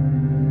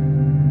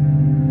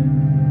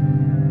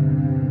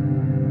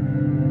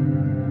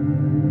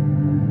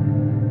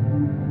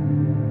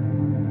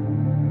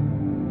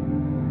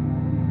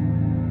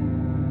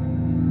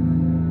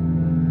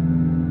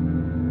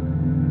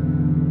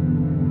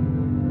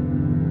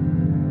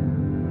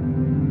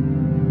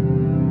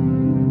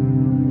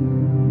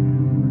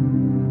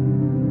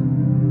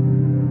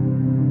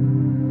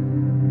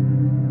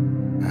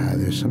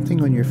 There's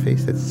something on your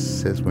face that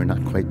says we're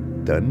not quite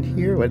done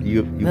here? What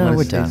you No,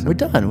 we're done. We're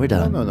done. We're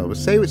done. No.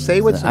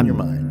 Say what's on your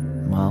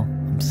mind. Well,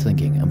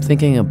 I'm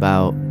thinking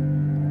about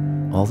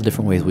all the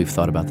different ways we've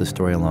thought about this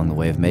story along the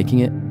way of making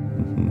it.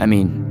 Mm-hmm. I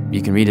mean,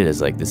 you can read it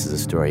as like this is a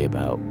story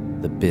about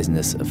the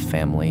business of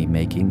family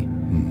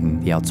making,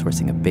 the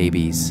outsourcing of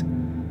babies.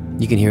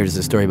 You can hear it as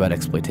a story about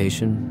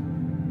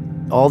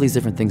exploitation. All these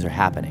different things are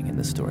happening in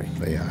this story.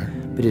 They are.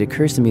 But it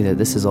occurs to me that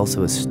this is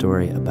also a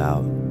story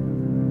about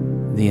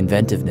the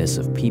inventiveness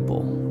of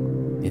people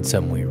in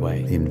some weird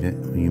way.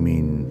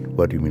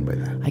 What do you mean by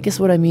that? I guess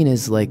what I mean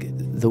is like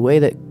the way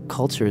that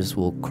cultures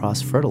will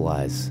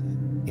cross-fertilize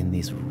in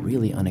these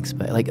really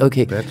unexpected, like,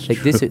 okay, That's like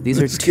true.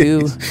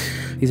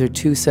 these are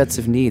two sets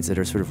of needs that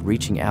are sort of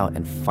reaching out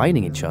and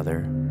finding each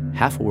other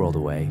half a world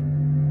away.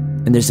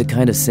 And there's a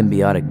kind of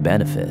symbiotic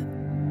benefit,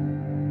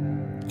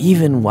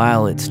 even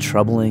while it's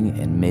troubling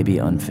and maybe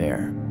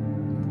unfair,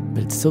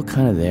 but it's still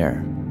kind of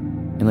there.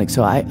 And like,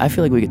 so I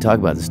feel like we could talk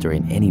about this story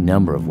in any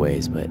number of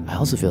ways, but I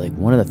also feel like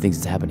one of the things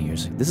that's happening here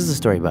is this is a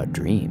story about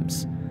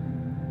dreams.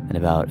 and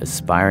about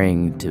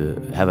aspiring to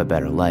have a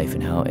better life,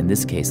 and how, in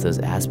this case, those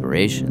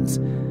aspirations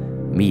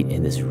meet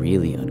in this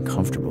really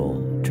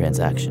uncomfortable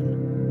transaction.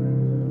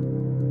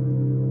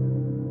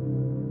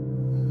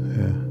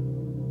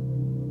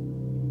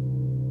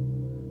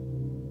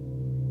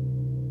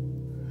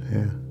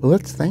 Yeah. Well,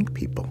 let's thank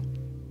people.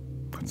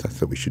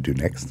 That's what we should do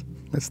next.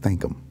 Let's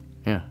thank them.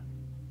 Yeah.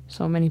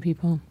 So many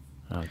people.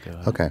 Oh,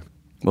 God. Okay.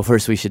 Well,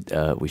 first we should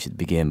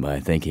begin by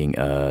thanking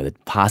the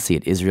posse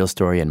at Israel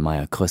Story and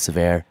Maya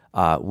Kosover.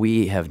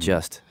 We have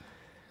just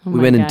we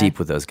went in deep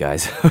with those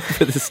guys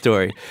for this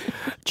story.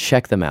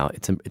 Check them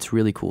out. It's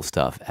really cool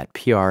stuff at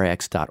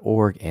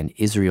prx.org and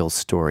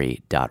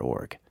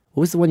israelstory.org.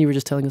 What was the one you were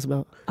just telling us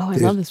about? Oh, I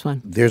love this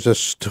one. There's a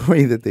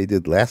story that they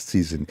did last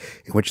season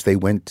in which they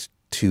went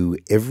to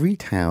every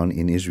town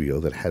in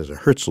Israel that has a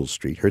Herzl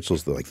Street.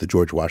 Herzl's like the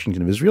George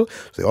Washington of Israel.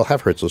 So they all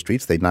have Herzl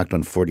Streets. They knocked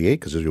on 48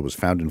 because Israel was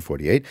founded in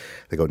 48.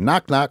 They go,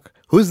 knock, knock.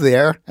 Who's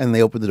there? And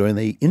they open the door and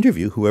they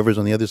interview whoever's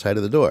on the other side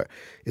of the door.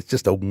 It's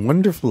just a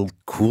wonderful,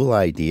 cool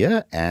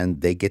idea,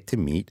 and they get to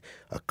meet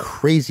a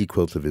crazy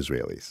quilt of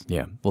Israelis.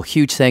 Yeah. Well,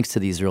 huge thanks to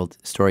the Israel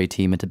Story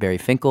team and to Barry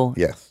Finkel.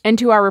 Yes. And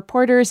to our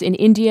reporters in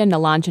India,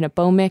 Nilanjana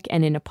Bhowmik,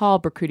 and in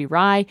Nepal, Prakruti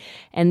Rai,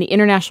 and the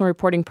International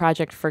Reporting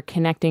Project for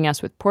connecting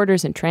us with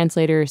porters and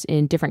translators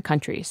in different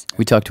countries.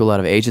 We talked to a lot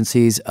of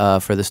agencies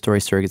for the Story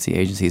Surrogacy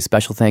agencies.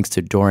 Special thanks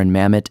to Doran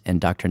Mamet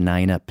and Dr.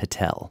 Naina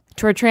Patel.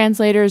 To our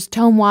translators,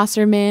 Tom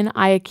Wasserman,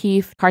 Aya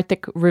Keefe,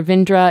 Karthik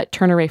Ravindra,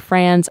 Turner Ray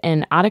Franz,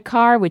 and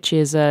Adhikar, which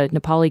is a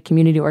Nepali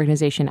community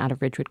organization out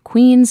of Ridgewood,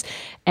 Queens.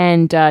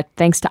 And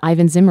thanks to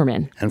Ivan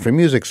Zimmerman. And for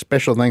music,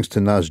 special thanks to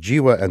Naz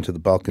Jiwa and to the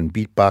Balkan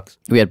Beatbox.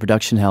 We had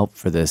production help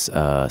for this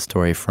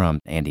story from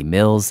Andy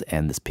Mills,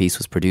 and this piece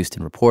was produced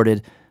and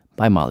reported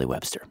by Molly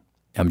Webster.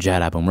 I'm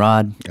Jad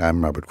Abumrad.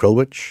 I'm Robert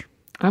Krulwich.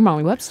 I'm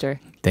Molly Webster.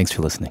 Thanks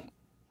for listening.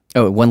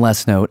 Oh, one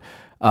last note.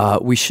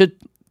 We should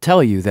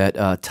tell you that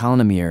Tal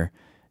and Amir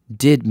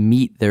did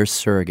meet their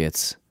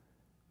surrogates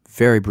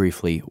very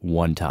briefly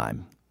one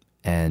time.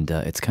 And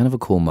it's kind of a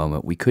cool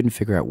moment. We couldn't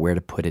figure out where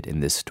to put it in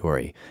this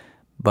story.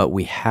 But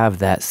we have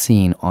that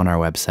scene on our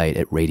website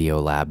at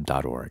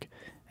radiolab.org.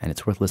 And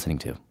it's worth listening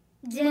to.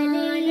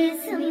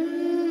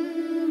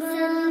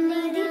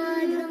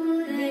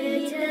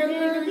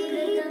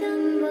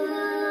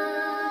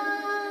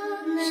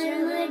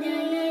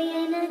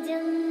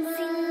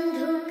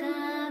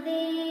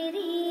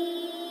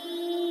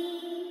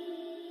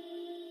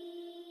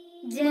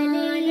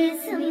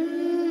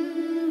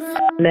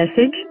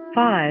 Message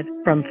 5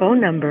 from phone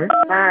number.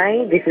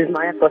 Hi, this is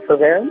Maya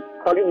Kosover,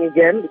 calling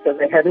again because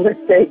I had a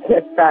mistake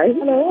last time.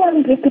 Hello,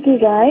 I'm Prakruti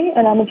Rai,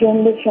 and I'm a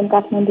journalist from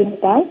Kathmandu,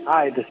 Nepal.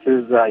 Hi, this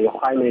is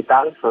Yochai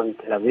Meital from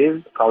Tel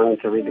Aviv, calling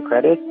to read the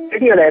credits.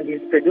 Radiolab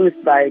is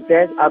produced by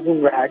Jed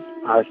Abumrad.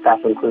 Our staff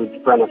includes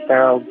Brenna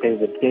Farrell,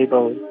 David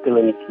Gable,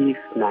 Dylan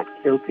Keefe, Matt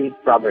Kilty,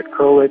 Robert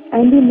Krulwich,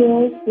 Andy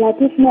Mills,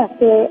 Latif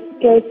Nasser,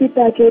 Kelsey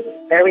Paget,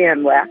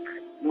 Ariane Wax,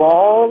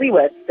 Molly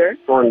Webster,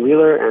 Thorne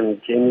Wheeler,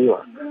 and Jamie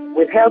York.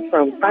 With help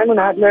from Simon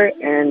Adler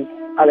and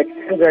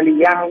Alexandra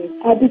Lee Young,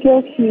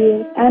 Abigail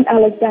Keel, and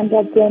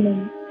Alexandra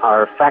Brennan.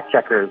 Our fact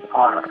checkers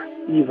are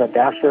Eva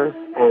Dasher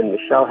and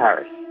Michelle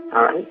Harris.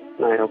 All right,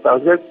 I hope that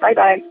was good.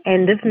 Bye-bye.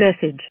 End of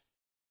message.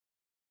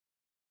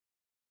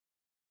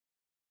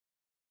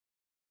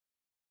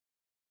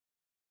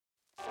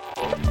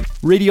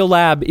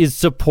 Radiolab is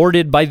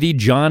supported by the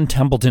John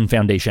Templeton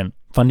Foundation,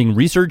 funding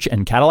research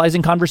and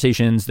catalyzing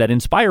conversations that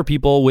inspire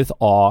people with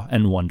awe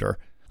and wonder.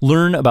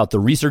 Learn about the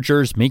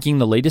researchers making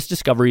the latest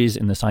discoveries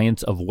in the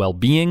science of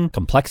well-being,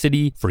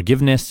 complexity,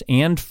 forgiveness,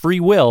 and free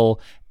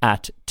will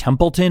at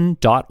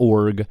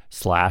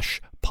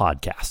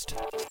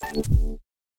templeton.org/podcast.